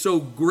 Who is so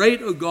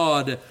great a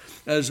God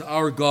as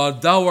our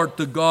God? Thou art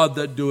the God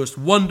that doest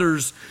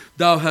wonders.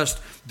 Thou hast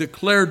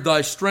declared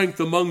thy strength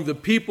among the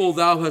people.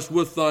 Thou hast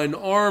with thine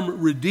arm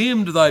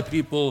redeemed thy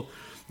people,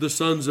 the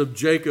sons of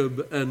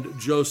Jacob and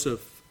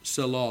Joseph.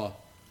 Selah.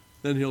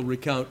 Then he'll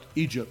recount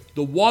Egypt.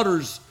 The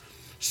waters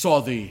saw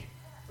thee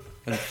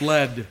and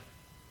fled.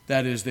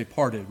 That is, they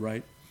parted,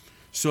 right?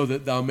 So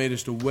that thou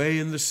madest a way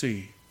in the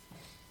sea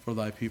for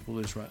thy people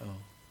Israel.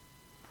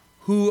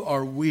 Who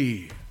are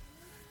we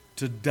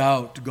to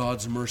doubt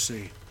God's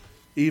mercy,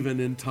 even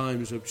in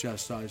times of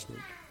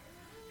chastisement?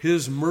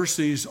 His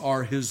mercies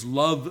are his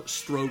love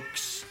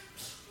strokes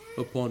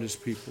upon his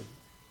people.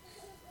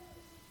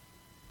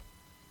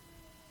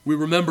 We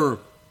remember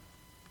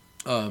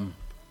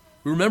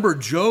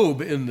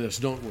Job in this,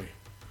 don't we?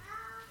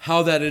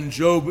 How that in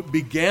Job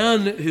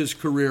began his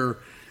career,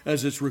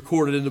 as it's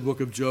recorded in the book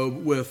of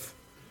Job, with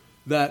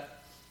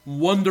that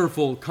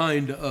wonderful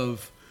kind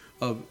of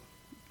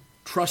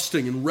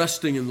trusting and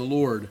resting in the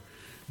Lord.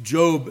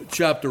 Job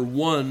chapter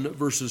 1,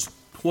 verses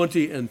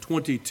 20 and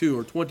 22,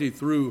 or 20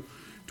 through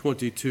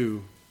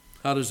 22.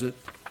 How does it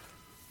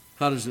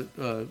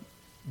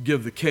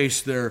give the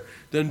case there?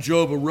 Then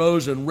Job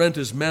arose and rent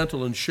his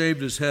mantle and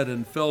shaved his head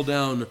and fell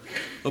down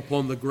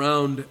upon the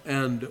ground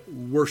and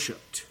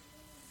worshipped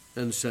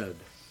and said,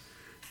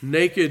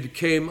 naked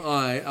came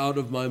I out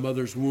of my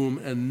mother's womb,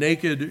 and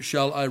naked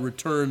shall I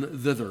return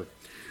thither.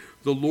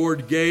 The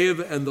Lord gave,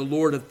 and the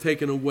Lord hath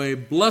taken away.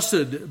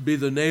 Blessed be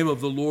the name of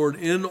the Lord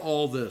in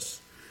all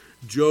this.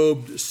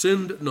 Job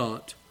sinned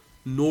not,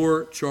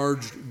 nor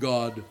charged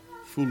God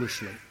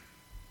foolishly.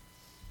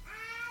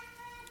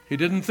 He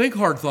didn't think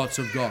hard thoughts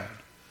of God.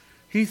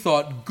 He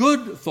thought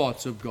good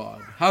thoughts of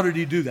God. How did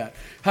he do that?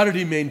 How did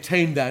he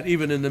maintain that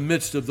even in the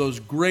midst of those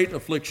great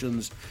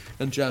afflictions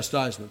and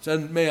chastisements?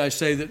 And may I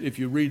say that if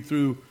you read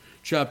through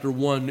chapter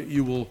 1,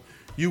 you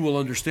will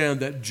understand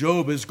that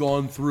Job has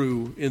gone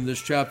through in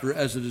this chapter,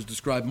 as it is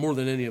described, more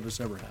than any of us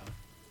ever have.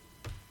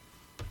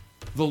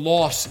 The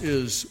loss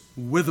is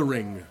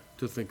withering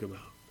to think about.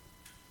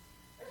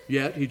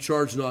 Yet he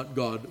charged not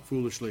God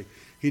foolishly.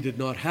 He did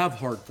not have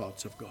hard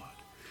thoughts of God.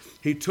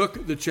 He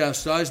took the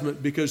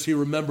chastisement because he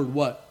remembered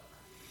what?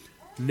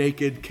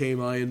 Naked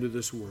came I into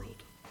this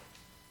world.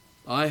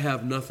 I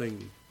have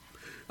nothing.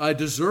 I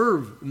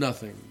deserve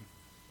nothing.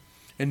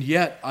 And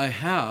yet I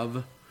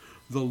have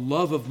the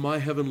love of my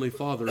heavenly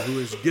Father, who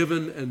is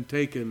given and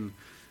taken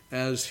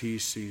as he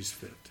sees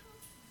fit.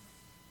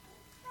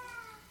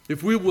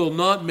 If we will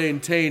not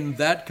maintain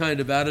that kind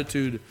of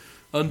attitude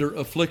under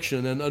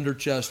affliction and under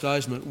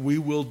chastisement, we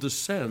will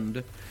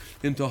descend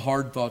into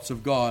hard thoughts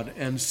of God.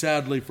 And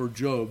sadly for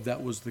Job,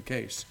 that was the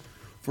case.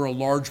 For a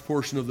large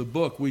portion of the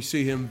book, we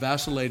see him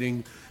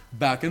vacillating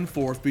back and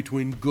forth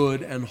between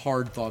good and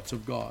hard thoughts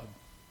of God.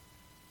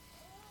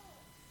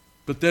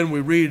 But then we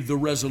read the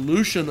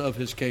resolution of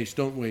his case,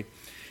 don't we,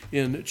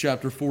 in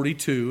chapter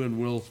 42, and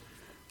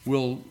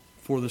we'll,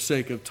 for the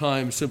sake of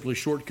time, simply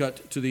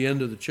shortcut to the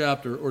end of the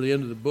chapter or the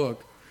end of the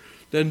book.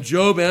 Then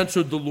Job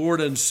answered the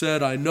Lord and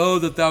said, I know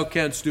that thou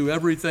canst do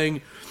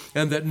everything,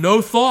 and that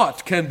no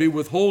thought can be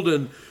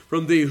withholden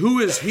from thee. Who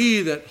is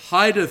he that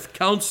hideth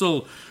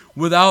counsel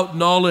without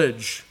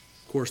knowledge?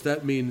 Of course,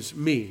 that means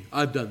me.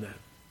 I've done that.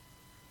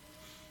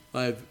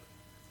 I've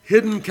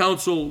hidden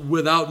counsel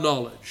without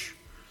knowledge.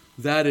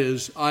 That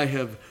is, I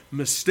have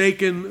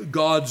mistaken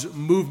God's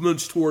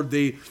movements toward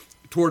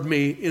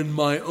me in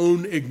my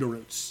own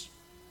ignorance.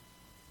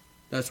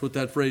 That's what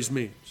that phrase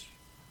means.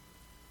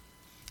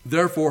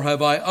 Therefore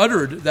have I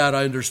uttered that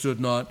I understood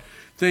not,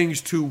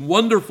 things too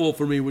wonderful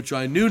for me which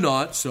I knew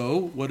not. So,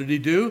 what did he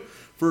do?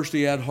 First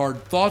he had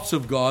hard thoughts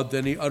of God,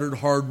 then he uttered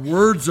hard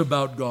words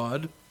about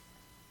God.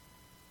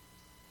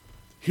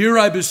 Here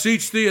I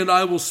beseech thee, and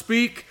I will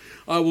speak.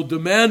 I will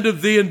demand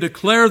of thee, and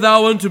declare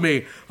thou unto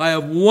me. I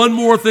have one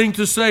more thing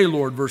to say,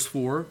 Lord, verse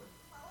 4.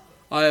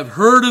 I have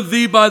heard of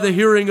thee by the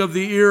hearing of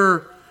the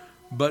ear,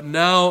 but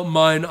now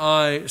mine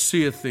eye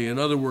seeth thee. In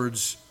other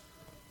words,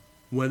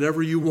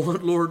 whenever you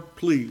want, Lord,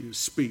 please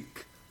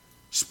speak.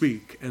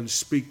 Speak, and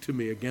speak to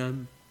me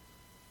again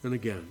and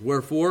again.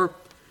 Wherefore,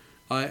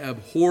 I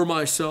abhor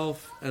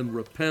myself and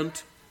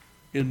repent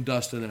in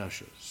dust and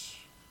ashes.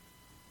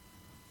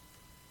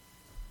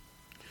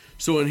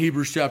 So in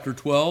Hebrews chapter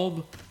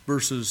 12,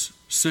 verses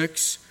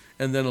 6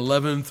 and then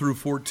 11 through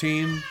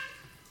 14,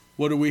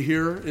 what do we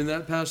hear in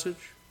that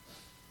passage?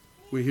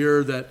 We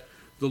hear that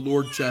the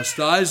Lord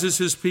chastises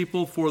his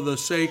people for the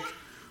sake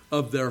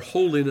of their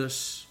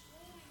holiness,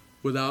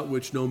 without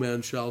which no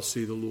man shall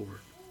see the Lord.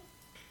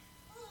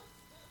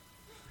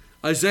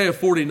 Isaiah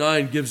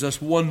 49 gives us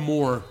one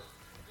more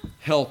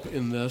help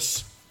in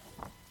this.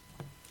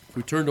 If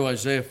we turn to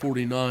Isaiah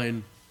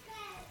 49,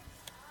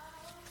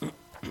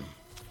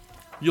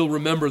 you'll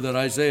remember that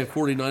Isaiah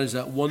 49 is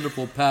that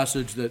wonderful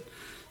passage that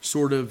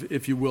sort of,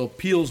 if you will,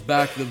 peels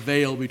back the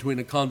veil between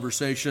a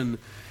conversation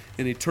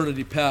in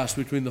eternity past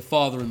between the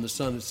Father and the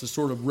Son. It's a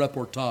sort of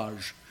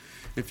reportage,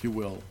 if you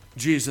will.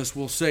 Jesus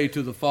will say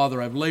to the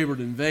Father, I've labored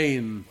in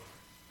vain.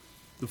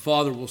 The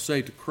Father will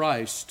say to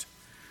Christ,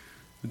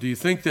 do you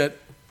think that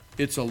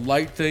it's a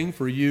light thing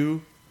for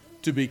you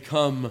to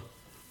become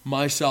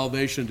my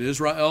salvation to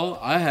Israel?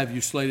 I have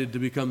you slated to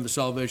become the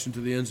salvation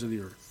to the ends of the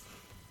earth.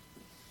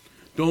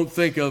 Don't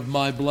think of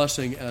my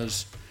blessing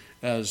as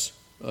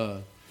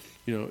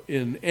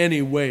in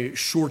any way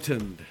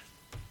shortened.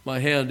 My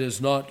hand is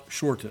not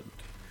shortened.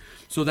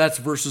 So that's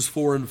verses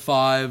 4 and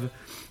 5.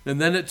 And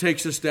then it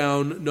takes us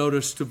down,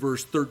 notice, to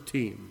verse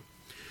 13.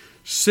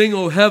 Sing,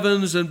 O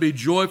heavens, and be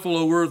joyful,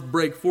 O earth.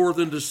 Break forth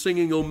into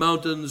singing, O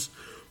mountains.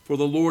 For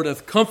the Lord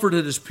hath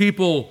comforted his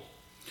people,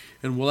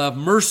 and will have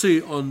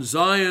mercy on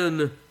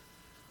Zion.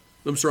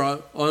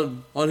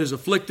 On his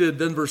afflicted.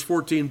 Then verse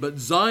 14. But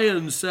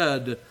Zion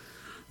said,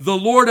 the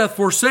Lord hath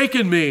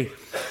forsaken me,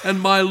 and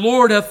my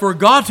Lord hath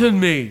forgotten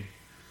me.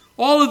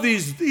 All of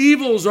these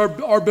evils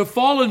are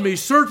befallen me.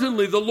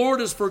 Certainly the Lord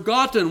is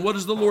forgotten. What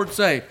does the Lord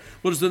say?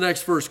 What is the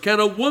next verse? Can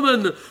a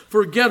woman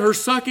forget her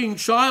sucking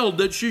child,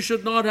 that she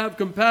should not have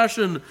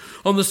compassion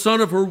on the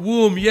son of her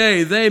womb?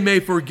 Yea, they may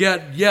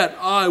forget, yet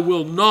I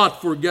will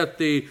not forget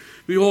thee.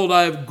 Behold,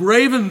 I have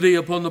graven thee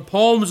upon the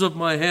palms of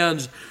my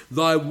hands.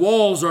 Thy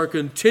walls are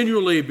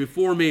continually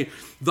before me.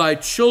 Thy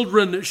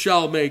children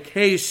shall make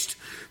haste.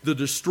 Thy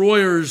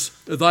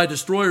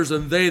destroyers,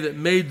 and they that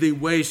made thee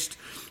waste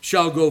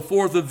shall go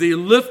forth of thee.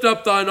 Lift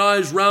up thine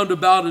eyes round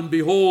about, and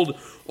behold,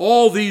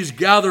 all these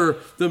gather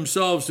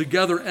themselves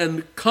together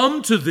and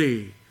come to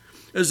thee.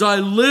 As I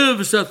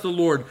live, saith the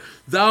Lord,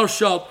 thou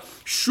shalt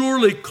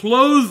surely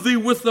clothe thee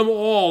with them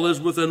all as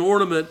with an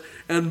ornament,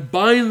 and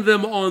bind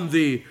them on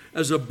thee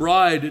as a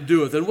bride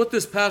doeth. And what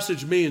this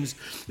passage means,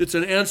 it's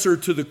an answer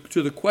to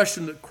the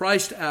question that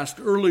Christ asked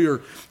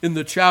earlier in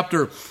the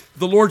chapter.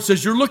 The Lord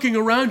says, you're looking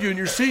around you and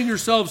you're seeing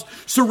yourselves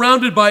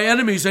surrounded by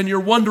enemies, and you're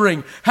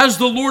wondering, has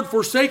the Lord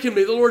forsaken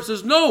me? The Lord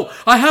says, no,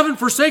 I haven't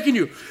forsaken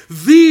you.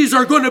 These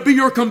are going to be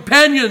your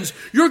companions.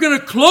 You're going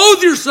to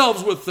clothe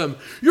yourselves with them.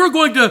 You're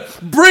going to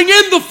bring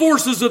in the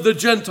forces of the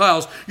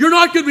Gentiles. You're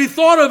not going to be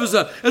thought of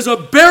as a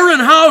barren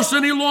house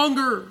any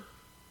longer.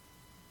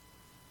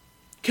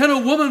 Can a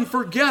woman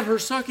forget her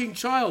sucking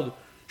child?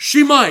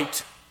 She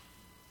might,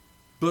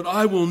 but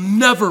I will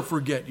never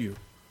forget you,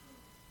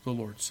 the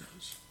Lord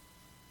says.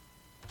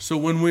 So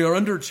when we are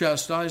under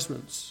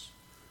chastisements,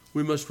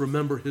 we must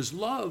remember his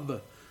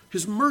love,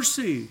 his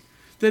mercy,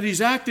 that he's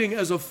acting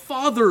as a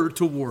father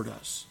toward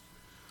us.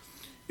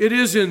 It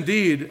is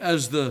indeed,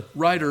 as the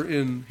writer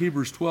in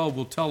Hebrews 12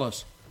 will tell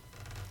us,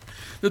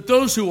 that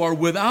those who are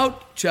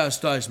without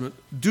chastisement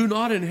do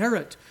not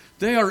inherit.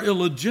 They are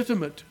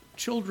illegitimate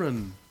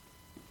children.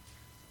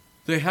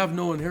 They have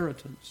no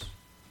inheritance.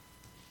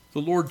 The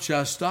Lord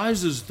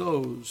chastises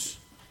those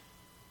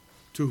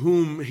to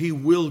whom he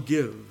will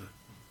give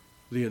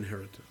the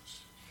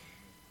inheritance.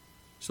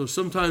 So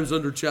sometimes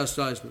under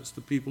chastisements,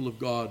 the people of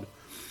God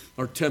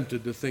are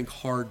tempted to think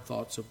hard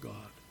thoughts of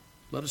God.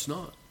 Let us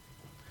not.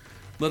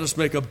 Let us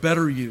make a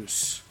better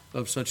use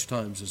of such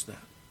times as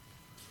that.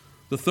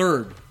 The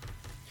third,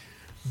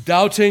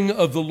 doubting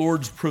of the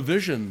Lord's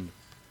provision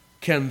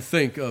can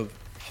think of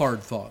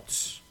hard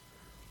thoughts.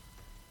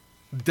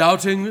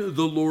 Doubting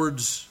the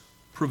Lord's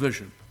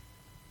provision.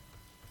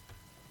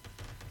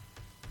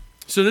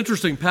 It's an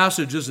interesting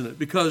passage, isn't it?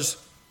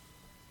 Because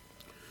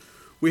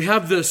we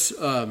have this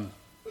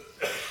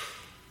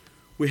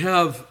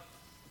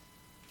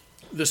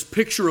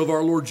picture of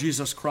our Lord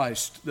Jesus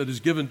Christ that is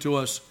given to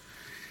us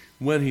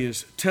when he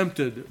is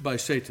tempted by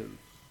Satan.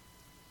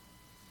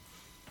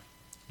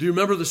 Do you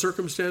remember the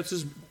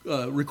circumstances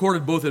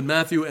recorded both in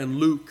Matthew and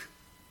Luke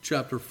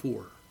chapter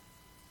 4?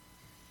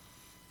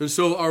 And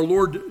so our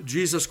Lord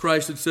Jesus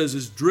Christ, it says,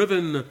 is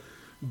driven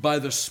by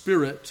the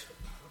Spirit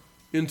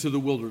into the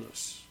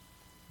wilderness.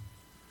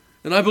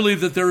 And I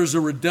believe that there is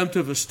a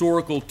redemptive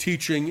historical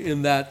teaching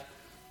in that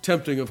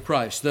tempting of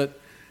Christ, that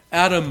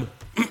Adam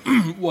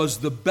was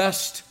the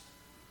best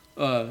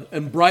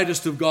and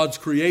brightest of God's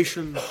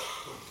creation.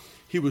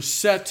 He was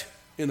set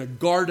in a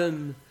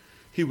garden.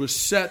 He was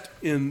set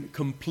in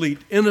complete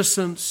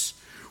innocence,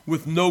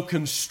 with no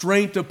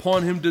constraint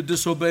upon him to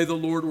disobey the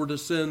Lord or to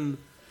sin.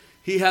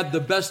 He had the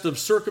best of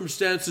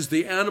circumstances.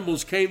 The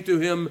animals came to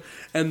him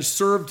and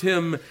served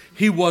him.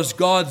 He was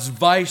God's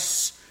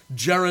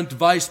vicegerent,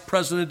 vice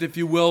president, if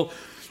you will,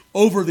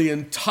 over the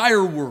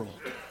entire world.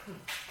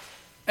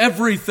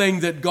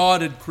 Everything that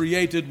God had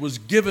created was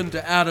given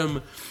to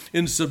Adam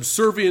in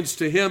subservience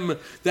to him,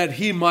 that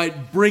he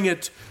might bring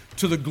it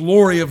to the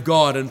glory of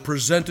God and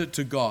present it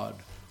to God,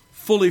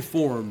 fully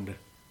formed,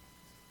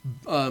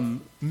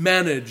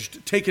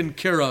 managed, taken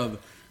care of,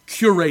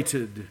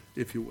 curated,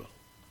 if you will.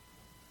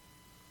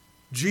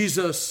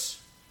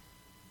 Jesus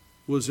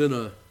was in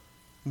a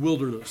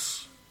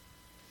wilderness.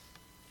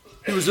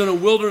 He was in a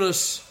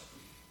wilderness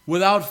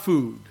without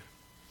food,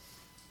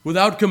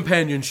 without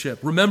companionship.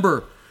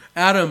 Remember,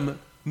 Adam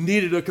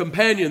needed a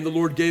companion. The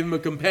Lord gave him a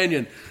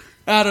companion.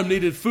 Adam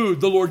needed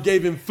food. The Lord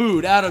gave him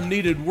food. Adam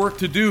needed work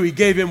to do. He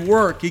gave him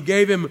work. He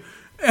gave him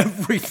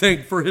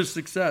everything for his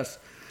success.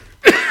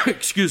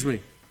 Excuse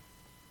me.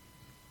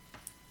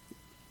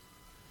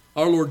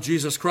 Our Lord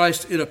Jesus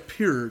Christ, it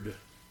appeared,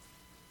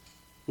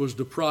 was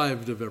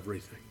deprived of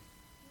everything.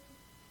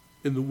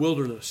 In the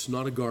wilderness,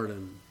 not a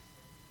garden,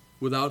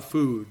 without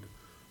food,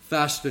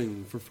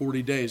 fasting for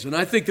 40 days. And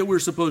I think that we're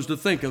supposed to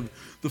think of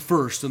the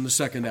first and the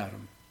second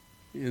Adam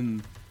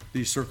in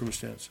these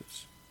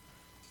circumstances.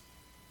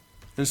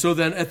 And so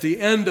then at the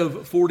end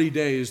of 40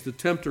 days, the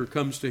tempter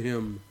comes to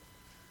him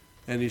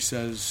and he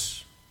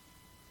says,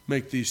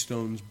 "Make these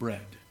stones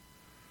bread."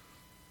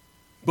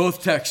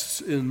 Both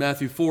texts in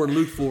Matthew 4 and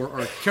Luke 4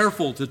 are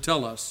careful to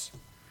tell us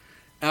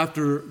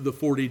after the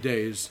 40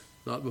 days,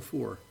 not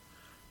before,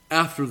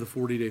 after the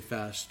 40-day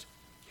fast,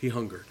 he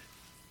hungered.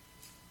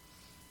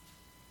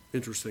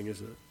 Interesting,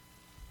 isn't it?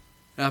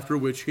 After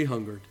which he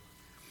hungered.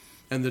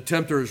 And the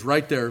tempter is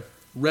right there,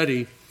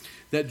 ready,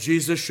 that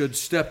Jesus should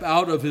step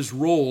out of his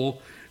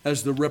role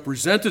as the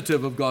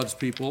representative of God's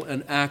people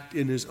and act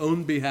in his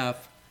own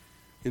behalf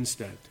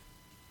instead.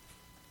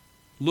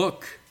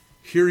 Look,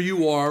 here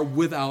you are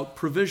without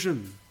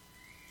provision.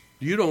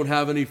 You don't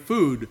have any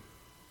food.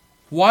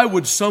 Why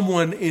would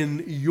someone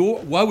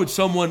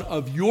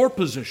of your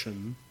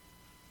position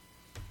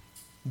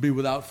be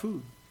without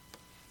food?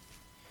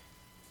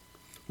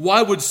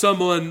 Why would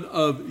someone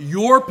of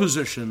your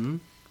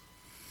position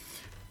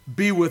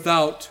be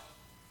without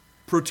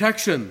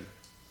protection?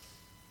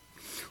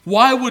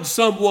 Why would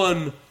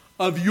someone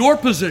of your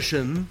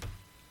position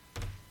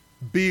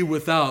be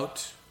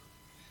without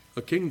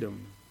a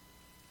kingdom?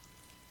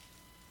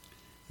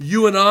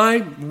 You and I,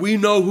 we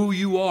know who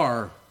you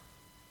are.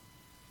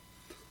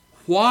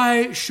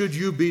 Why should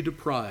you be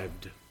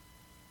deprived?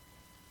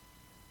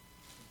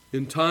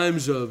 In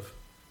times of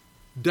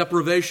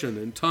deprivation,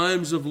 in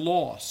times of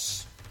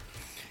loss,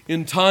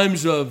 in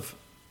times of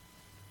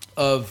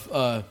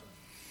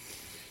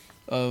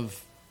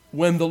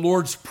when the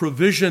Lord's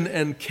provision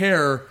and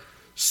care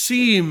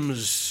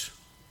seems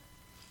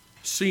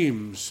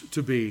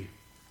to be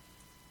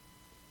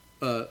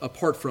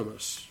apart from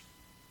us.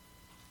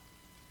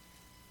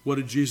 What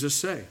did Jesus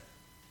say?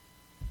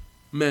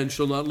 Man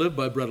shall not live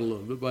by bread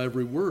alone, but by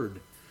every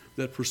word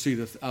that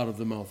proceedeth out of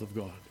the mouth of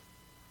God.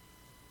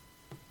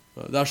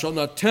 Thou shalt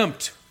not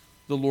tempt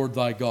the Lord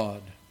thy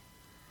God.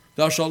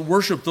 Thou shalt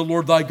worship the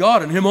Lord thy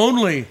God, and him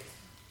only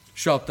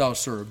shalt thou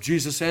serve.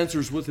 Jesus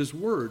answers with his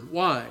word.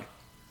 Why?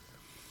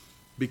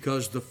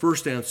 Because the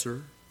first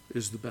answer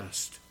is the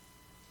best.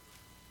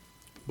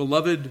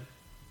 Beloved,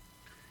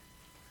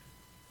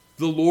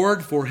 the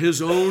Lord, for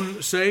his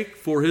own sake,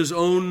 for his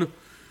own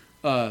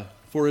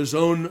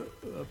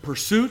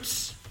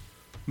pursuits,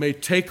 may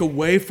take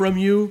away from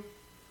you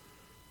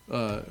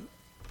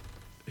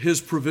his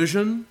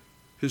provision,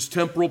 his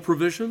temporal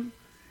provision.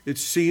 It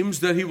seems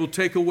that he will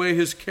take away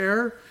his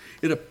care.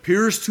 It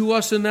appears to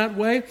us in that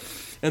way.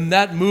 And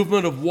that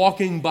movement of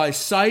walking by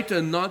sight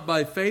and not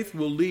by faith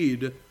will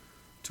lead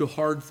to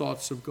hard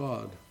thoughts of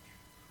God.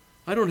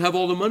 I don't have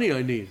all the money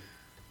I need.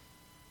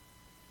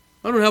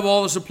 I don't have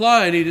all the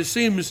supply I need. It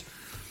seems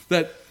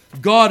that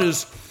God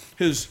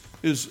has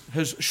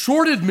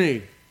shorted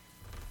me.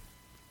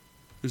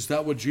 Is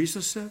that what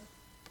Jesus said?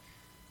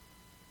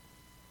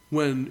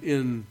 When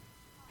in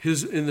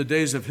the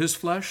days of his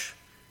flesh,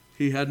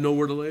 he had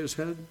nowhere to lay his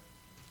head?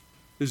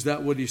 Is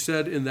that what he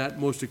said in that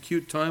most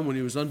acute time when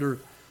he was under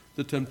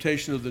the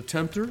temptation of the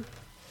tempter?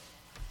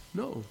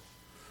 No.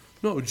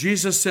 No,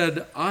 Jesus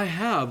said, I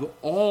have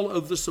all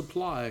of the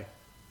supply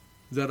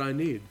that I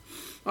need.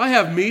 I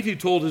have meat, he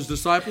told his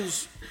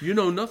disciples, you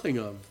know nothing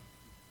of.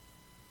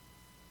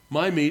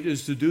 My meat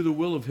is to do the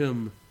will of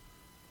him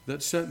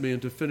that sent me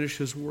and to finish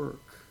his work.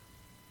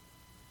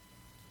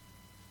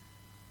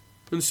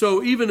 And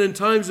so even in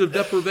times of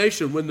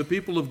deprivation, when the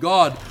people of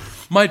God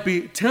might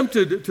be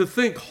tempted to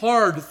think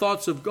hard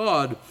thoughts of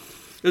God,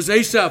 as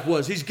Asaph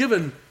was, he's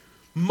given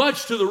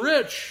much to the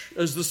rich,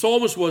 as the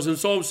psalmist was in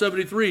Psalm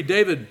 73,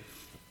 David,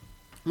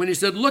 when he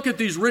said, look at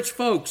these rich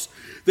folks.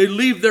 They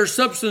leave their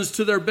substance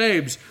to their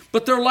babes,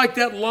 but they're like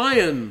that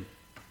lion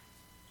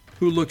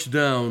who looks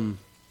down.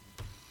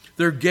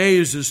 Their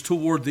gaze is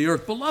toward the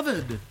earth.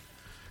 Beloved,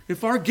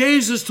 if our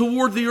gaze is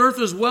toward the earth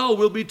as well,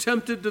 we'll be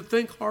tempted to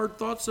think hard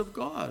thoughts of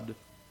God.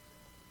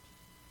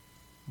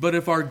 But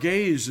if our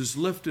gaze is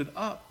lifted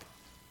up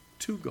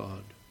to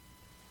God,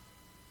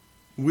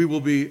 we will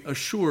be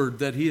assured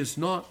that he has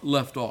not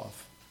left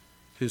off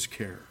his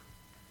care.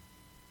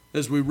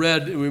 As we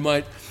read, we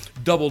might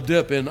double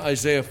dip in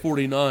Isaiah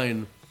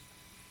 49.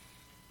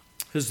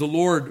 Has the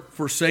Lord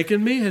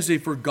forsaken me? Has he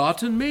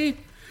forgotten me?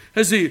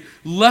 Has he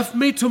left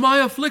me to my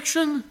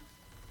affliction?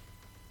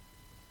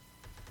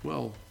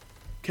 Well,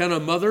 can a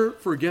mother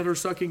forget her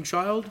sucking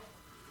child?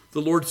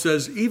 The Lord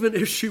says, even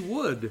if she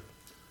would,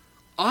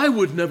 I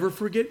would never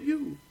forget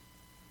you.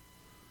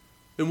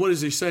 And what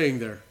is he saying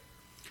there?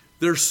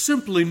 There's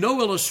simply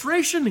no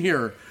illustration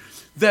here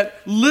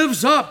that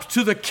lives up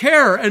to the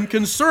care and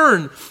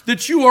concern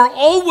that you are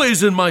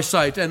always in my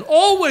sight and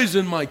always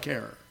in my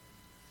care,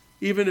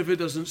 even if it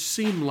doesn't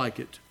seem like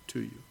it to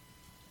you.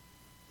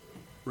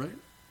 Right?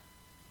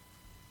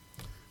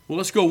 Well,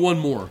 let's go one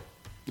more,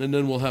 and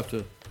then we'll have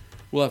to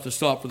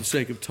stop for the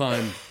sake of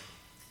time.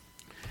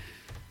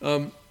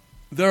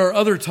 There are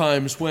other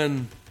times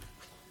when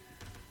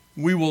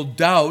we will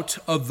doubt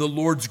of the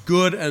Lord's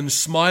good and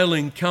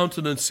smiling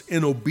countenance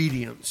in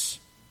obedience.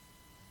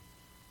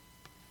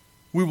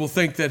 We will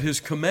think that his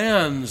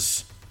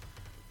commands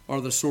are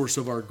the source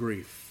of our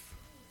grief.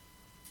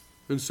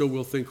 And so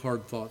we'll think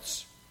hard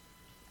thoughts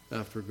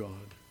after God.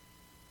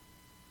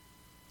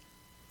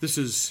 This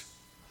is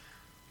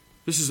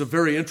a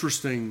very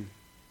interesting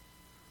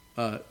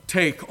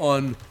take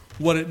on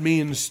what it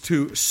means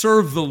to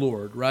serve the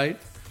Lord, right?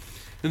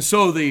 And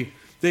so they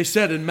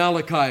said in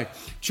Malachi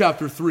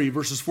chapter 3,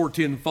 verses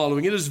 14 and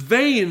following, it is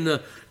vain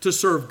to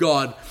serve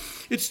God.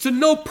 It's to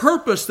no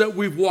purpose that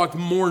we've walked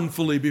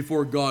mournfully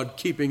before God,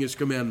 keeping his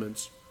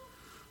commandments.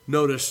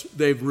 Notice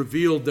they've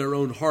revealed their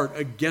own heart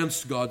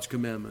against God's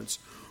commandments,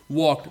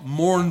 walked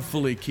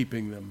mournfully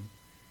keeping them.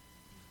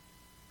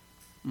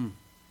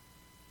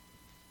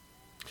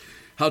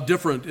 How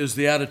different is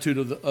the attitude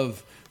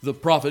of the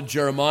prophet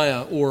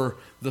Jeremiah or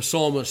the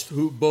psalmist,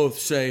 who both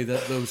say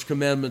that those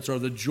commandments are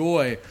the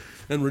joy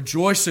and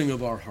rejoicing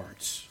of our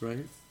hearts,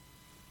 right?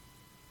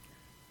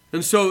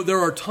 And so there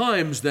are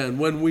times then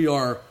when we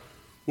are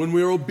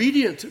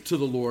obedient to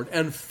the Lord,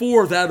 and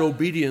for that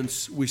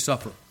obedience we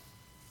suffer.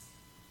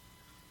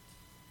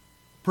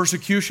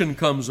 Persecution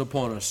comes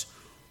upon us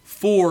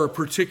for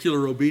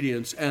particular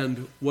obedience,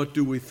 and what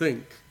do we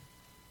think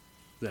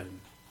then?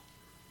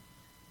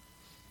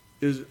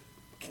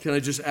 Can I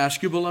just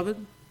ask you,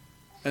 beloved,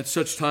 at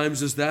such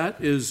times as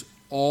that, is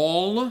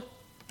all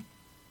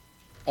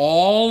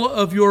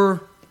of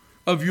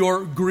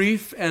your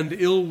grief and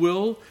ill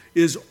will,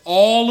 is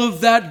all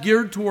of that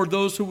geared toward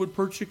those who would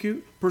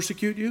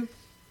persecute you?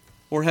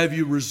 Or have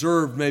you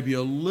reserved maybe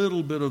a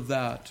little bit of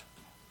that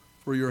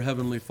for your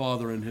heavenly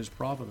Father and his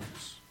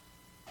providence?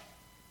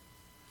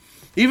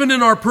 Even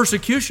in our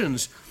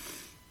persecutions,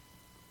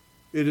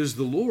 it is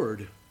the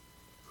Lord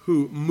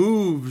who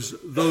moves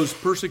those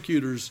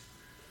persecutors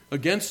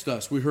against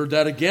us. We heard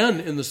that again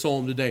in the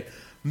psalm today.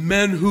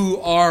 Men who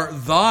are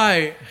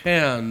thy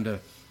hand,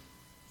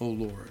 O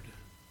Lord.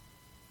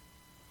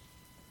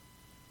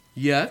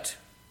 Yet,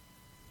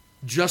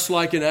 just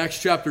like in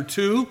Acts chapter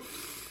 2,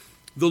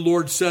 the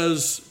Lord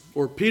says,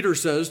 or Peter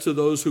says to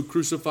those who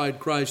crucified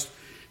Christ,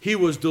 he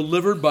was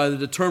delivered by the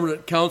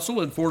determinate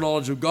counsel and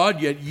foreknowledge of God,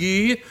 yet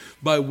ye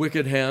by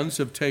wicked hands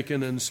have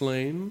taken and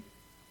slain.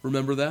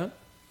 Remember that?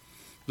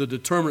 The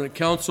determinate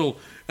counsel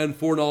and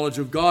foreknowledge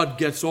of God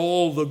gets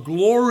all the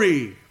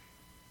glory.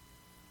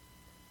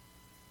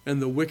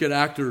 And the wicked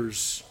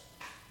actors,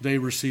 they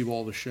receive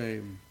all the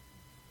shame.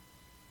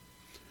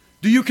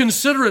 Do you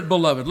consider it,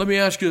 beloved? Let me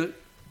ask you,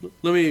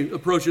 let me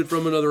approach it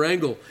from another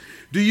angle.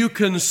 Do you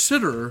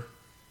consider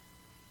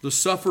the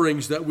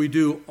sufferings that we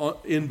do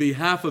in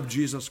behalf of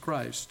Jesus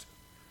Christ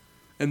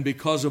and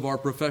because of our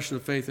profession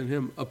of faith in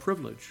Him a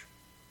privilege?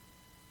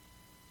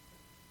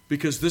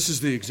 Because this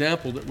is the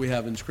example that we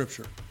have in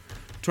Scripture.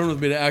 Turn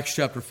with me to Acts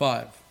chapter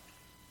 5.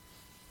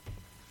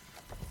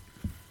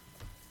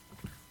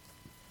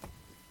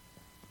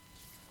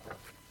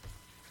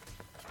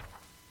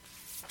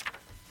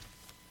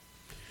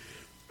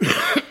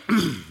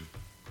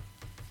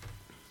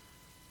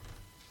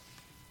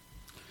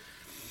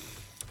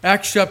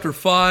 Acts chapter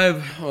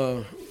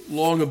 5,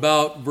 long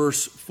about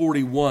verse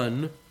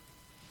 41.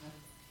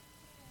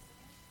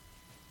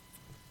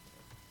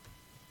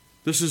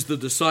 This is the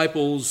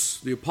disciples,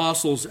 the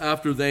apostles,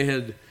 after they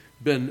had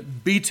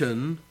been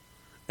beaten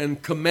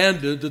and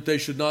commanded that they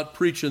should not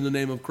preach in the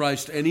name of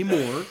Christ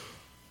anymore.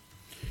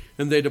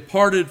 And they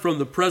departed from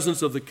the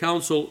presence of the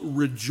council,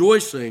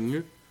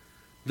 rejoicing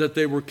that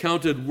they were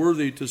counted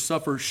worthy to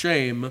suffer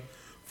shame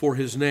for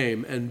His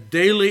name. And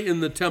daily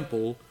in the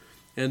temple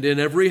and in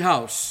every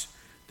house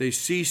they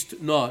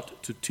ceased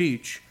not to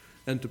teach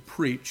and to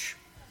preach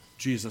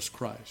Jesus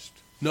Christ.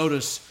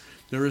 Notice,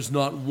 there is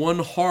not one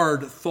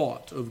hard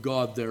thought of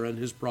God there and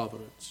His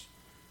providence.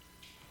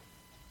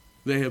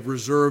 They have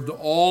reserved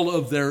all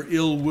of their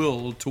ill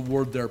will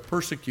toward their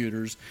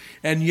persecutors,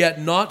 and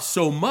yet not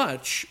so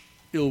much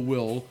ill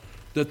will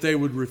that they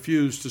would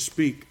refuse to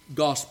speak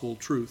gospel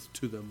truth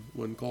to them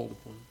when called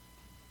upon.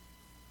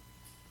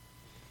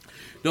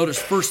 Notice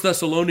 1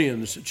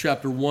 Thessalonians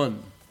chapter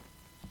 1.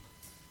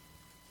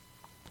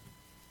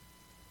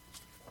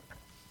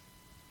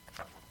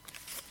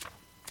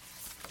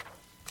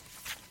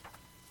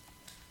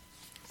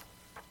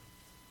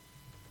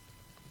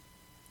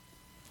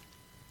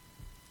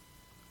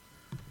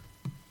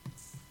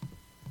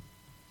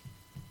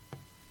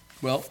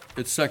 Well,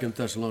 it's 2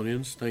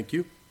 Thessalonians, thank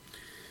you.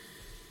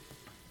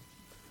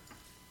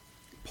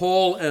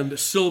 Paul and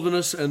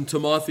Silvanus and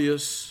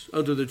Timotheus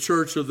unto the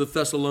church of the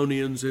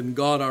Thessalonians in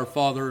God our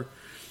Father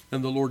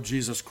and the Lord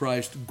Jesus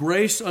Christ.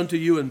 Grace unto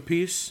you and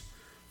peace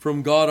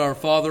from God our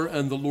Father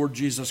and the Lord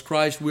Jesus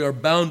Christ. We are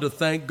bound to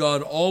thank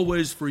God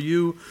always for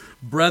you,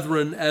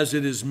 brethren, as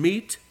it is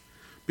meet,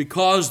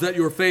 because that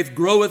your faith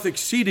groweth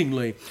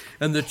exceedingly,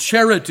 and the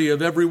charity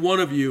of every one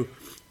of you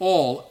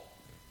all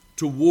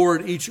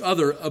toward each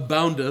other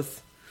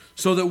aboundeth,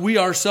 so that we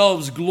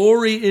ourselves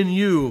glory in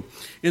you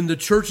in the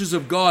churches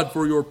of God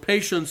for your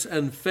patience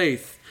and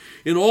faith,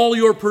 in all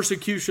your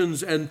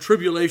persecutions and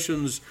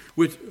tribulations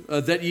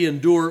that ye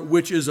endure,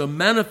 which is a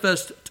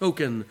manifest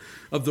token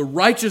of the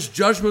righteous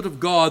judgment of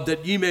God,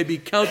 that ye may be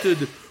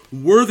counted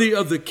worthy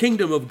of the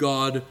kingdom of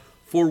God,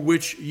 for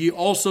which ye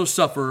also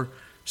suffer,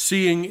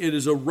 seeing it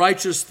is a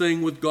righteous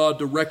thing with God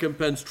to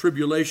recompense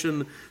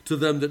tribulation to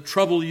them that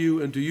trouble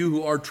you, and to you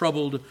who are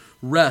troubled,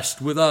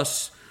 rest with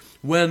us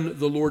when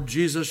the Lord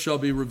Jesus shall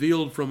be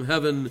revealed from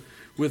heaven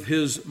with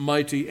His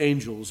mighty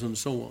angels, and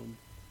so on.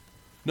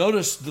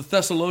 Notice the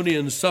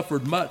Thessalonians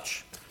suffered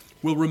much.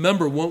 We'll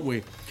remember, won't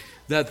we,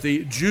 that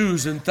the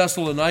Jews in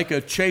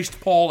Thessalonica chased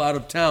Paul out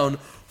of town,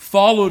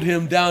 followed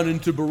him down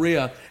into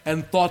Berea,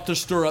 and thought to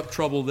stir up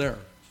trouble there.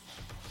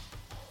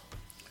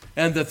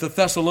 And that the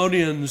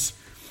Thessalonians,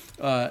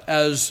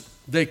 as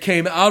they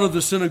came out of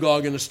the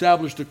synagogue and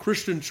established a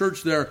Christian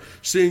church there,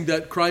 seeing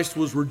that Christ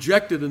was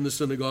rejected in the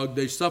synagogue,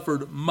 they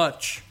suffered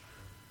much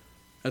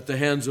at the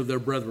hands of their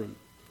brethren.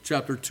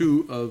 Chapter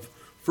 2 of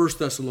 1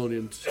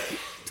 Thessalonians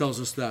tells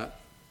us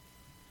that.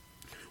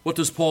 What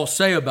does Paul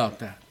say about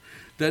that?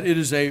 That it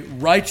is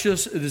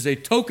a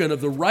token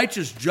of the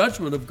righteous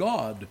judgment of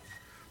God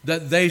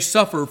that they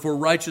suffer for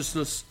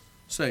righteousness'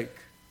 sake.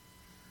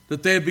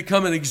 That they have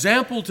become an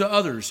example to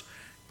others,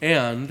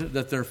 and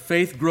that their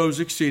faith grows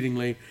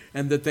exceedingly,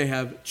 and that they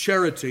have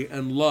charity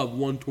and love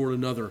one toward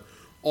another.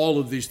 All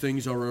of these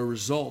things are a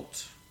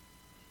result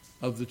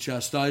of the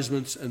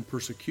chastisements and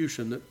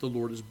persecution that the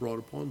Lord has brought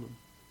upon them.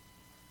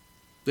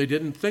 They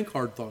didn't think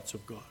hard thoughts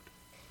of God.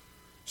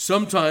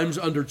 Sometimes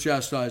under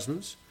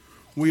chastisements,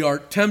 we are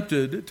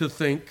tempted to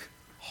think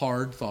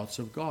hard thoughts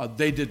of God.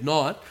 They did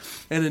not,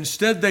 and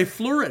instead they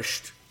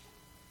flourished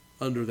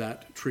under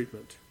that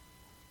treatment.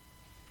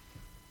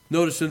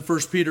 Notice in 1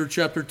 Peter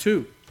chapter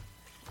 2.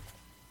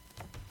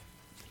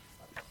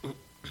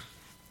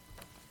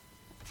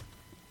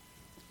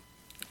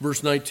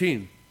 Verse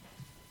 19.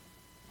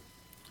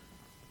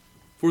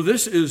 For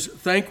this is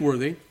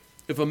thankworthy,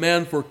 if a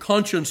man for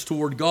conscience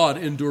toward God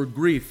endure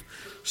grief,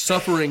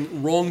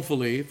 suffering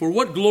wrongfully. For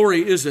what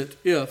glory is it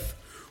if,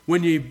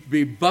 when ye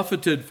be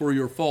buffeted for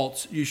your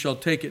faults, ye shall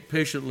take it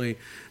patiently?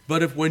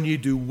 But if when ye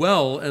do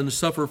well and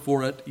suffer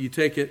for it, ye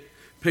take it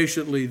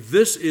patiently,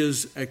 this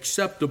is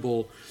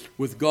acceptable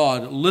with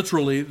God.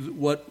 Literally,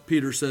 what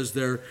Peter says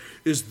there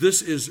is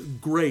this is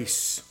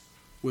grace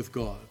with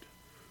God,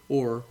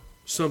 or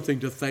something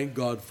to thank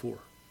God for.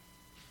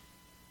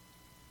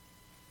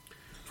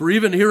 For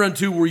even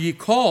hereunto were ye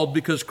called,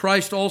 because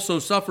Christ also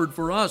suffered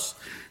for us,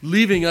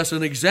 leaving us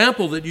an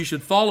example that ye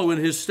should follow in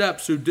his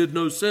steps, who did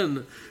no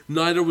sin,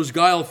 neither was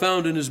guile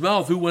found in his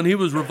mouth, who when he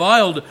was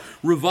reviled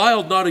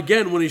not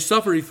again. When he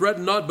suffered, he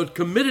threatened not, but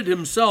committed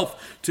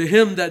himself to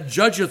him that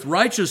judgeth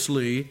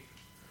righteously,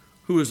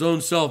 who his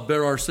own self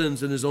bare our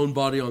sins in his own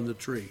body on the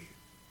tree.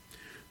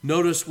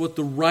 Notice what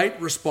the right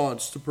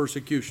response to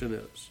persecution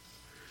is.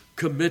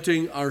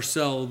 Committing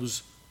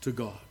ourselves to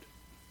God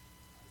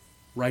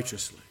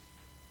righteously.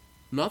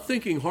 Not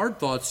thinking hard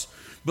thoughts,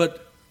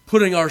 but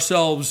putting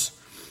ourselves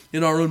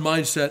in our own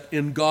mindset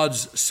in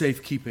God's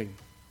safekeeping.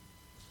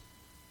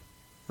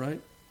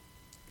 Right?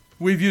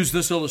 We've used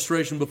this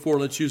illustration before.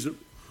 Let's use it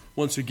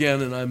once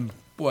again. And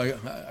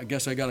I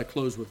guess I got to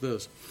close with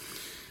this.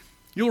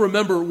 You'll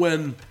remember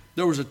when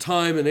there was a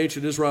time in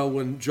ancient Israel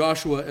when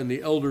Joshua and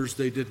the elders,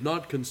 they did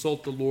not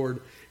consult the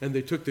Lord, and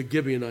they took the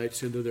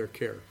Gibeonites into their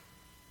care.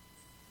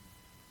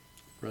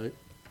 Right?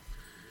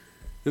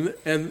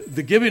 And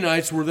the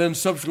Gibeonites were then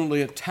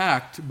subsequently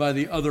attacked by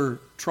the other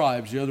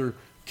tribes, the other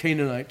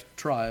Canaanite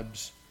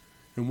tribes.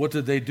 And what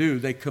did they do?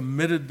 They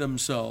committed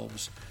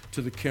themselves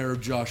to the care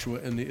of Joshua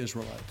and the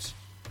Israelites.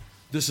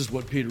 This is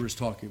what Peter is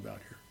talking about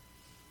here.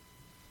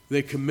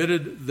 They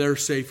committed their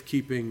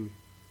safekeeping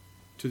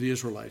to the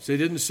Israelites. They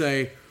didn't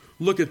say,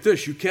 look at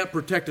this, you can't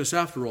protect us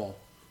after all.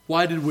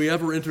 Why did we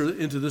ever enter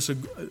into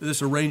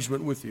this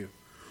arrangement with you?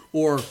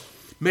 Or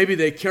maybe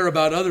they care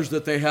about others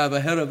that they have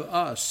ahead of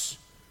us.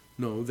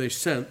 No, they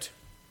sent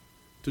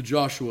to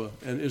Joshua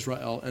and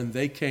Israel, and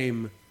they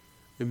came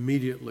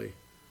immediately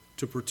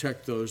to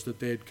protect those that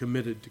they had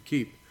committed to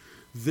keep.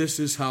 This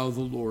is how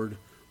the Lord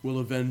will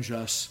avenge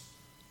us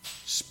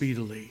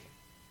speedily.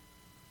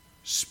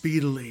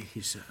 Speedily,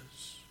 he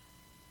says.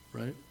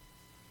 Right?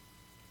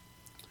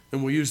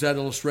 And we'll use that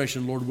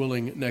illustration, Lord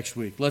willing, next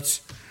week.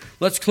 Let's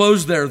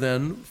close there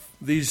then.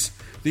 These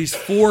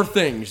four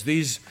things,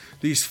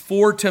 these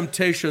four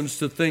temptations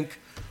to think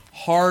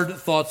hard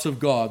thoughts of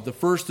God. The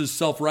first is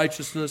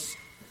self-righteousness.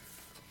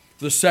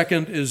 The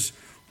second is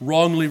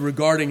wrongly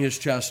regarding his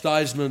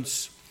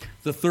chastisements.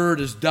 The third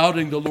is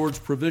doubting the Lord's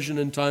provision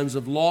in times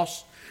of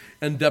loss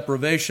and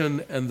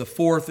deprivation. And the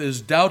fourth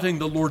is doubting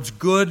the Lord's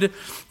good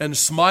and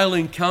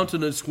smiling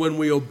countenance when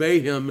we obey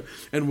him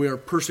and we are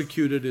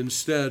persecuted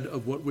instead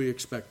of what we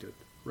expected.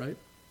 Right?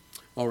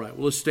 All right,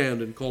 well, let's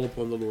stand and call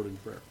upon the Lord in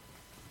prayer.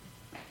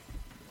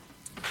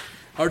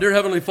 Our dear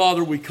Heavenly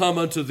Father, we come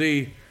unto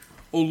thee.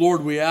 O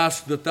Lord, we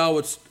ask that thou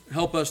wouldst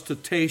help us to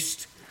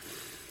taste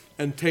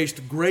and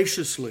taste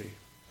graciously,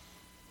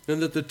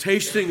 and that the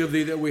tasting of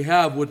thee that we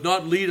have would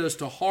not lead us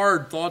to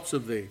hard thoughts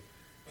of thee.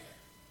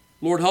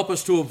 Lord, help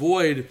us to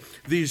avoid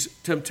these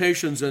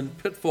temptations and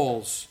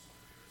pitfalls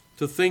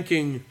to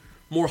thinking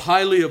more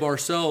highly of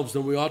ourselves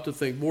than we ought to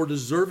think, more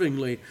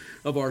deservingly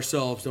of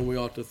ourselves than we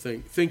ought to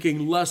think,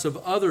 thinking less of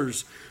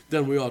others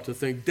than we ought to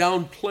think,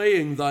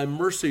 downplaying thy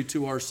mercy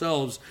to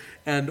ourselves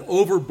and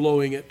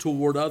overblowing it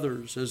toward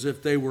others as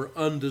if they were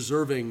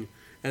undeserving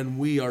and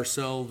we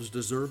ourselves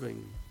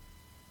deserving.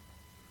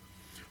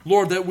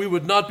 Lord, that we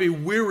would not be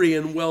weary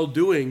in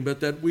well-doing, but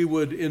that we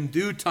would in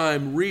due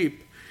time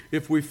reap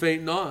if we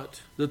faint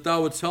not. That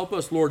thou wouldst help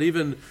us, Lord,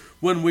 even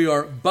when we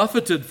are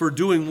buffeted for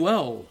doing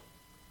well,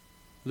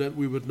 that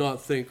we would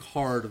not think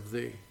hard of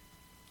thee.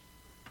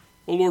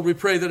 Oh Lord, we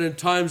pray that in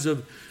times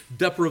of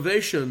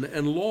deprivation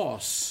and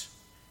loss,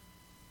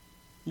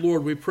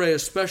 Lord, we pray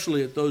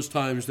especially at those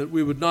times that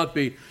we would not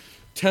be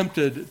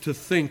tempted to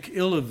think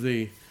ill of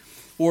thee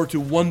or to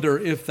wonder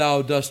if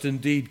thou dost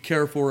indeed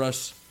care for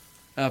us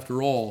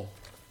after all.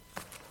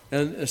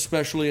 And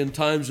especially in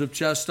times of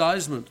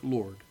chastisement,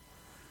 Lord,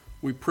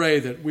 we pray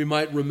that we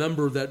might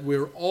remember that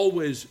we're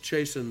always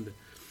chastened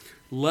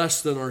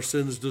less than our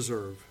sins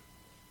deserve,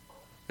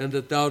 and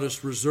that thou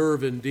dost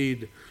reserve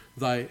indeed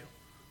thy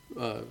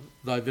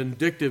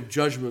vindictive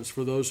judgments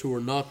for those who are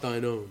not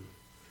thine own,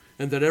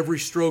 and that every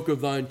stroke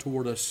of thine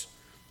toward us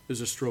is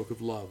a stroke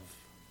of love.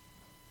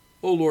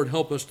 O Lord,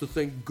 help us to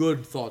think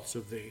good thoughts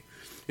of thee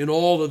in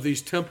all of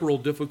these temporal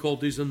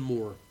difficulties and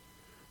more,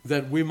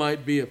 that we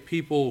might be a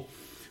people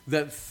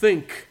that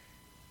think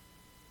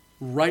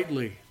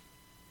rightly,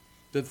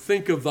 that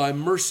think of thy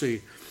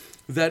mercy,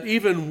 that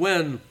even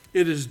when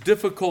it is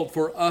difficult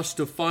for us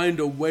to find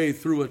a way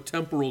through a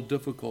temporal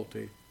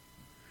difficulty,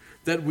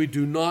 that we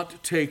do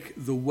not take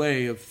the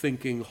way of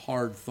thinking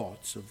hard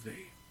thoughts of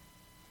thee.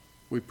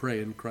 We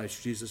pray in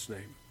Christ Jesus'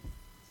 name.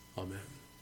 Amen.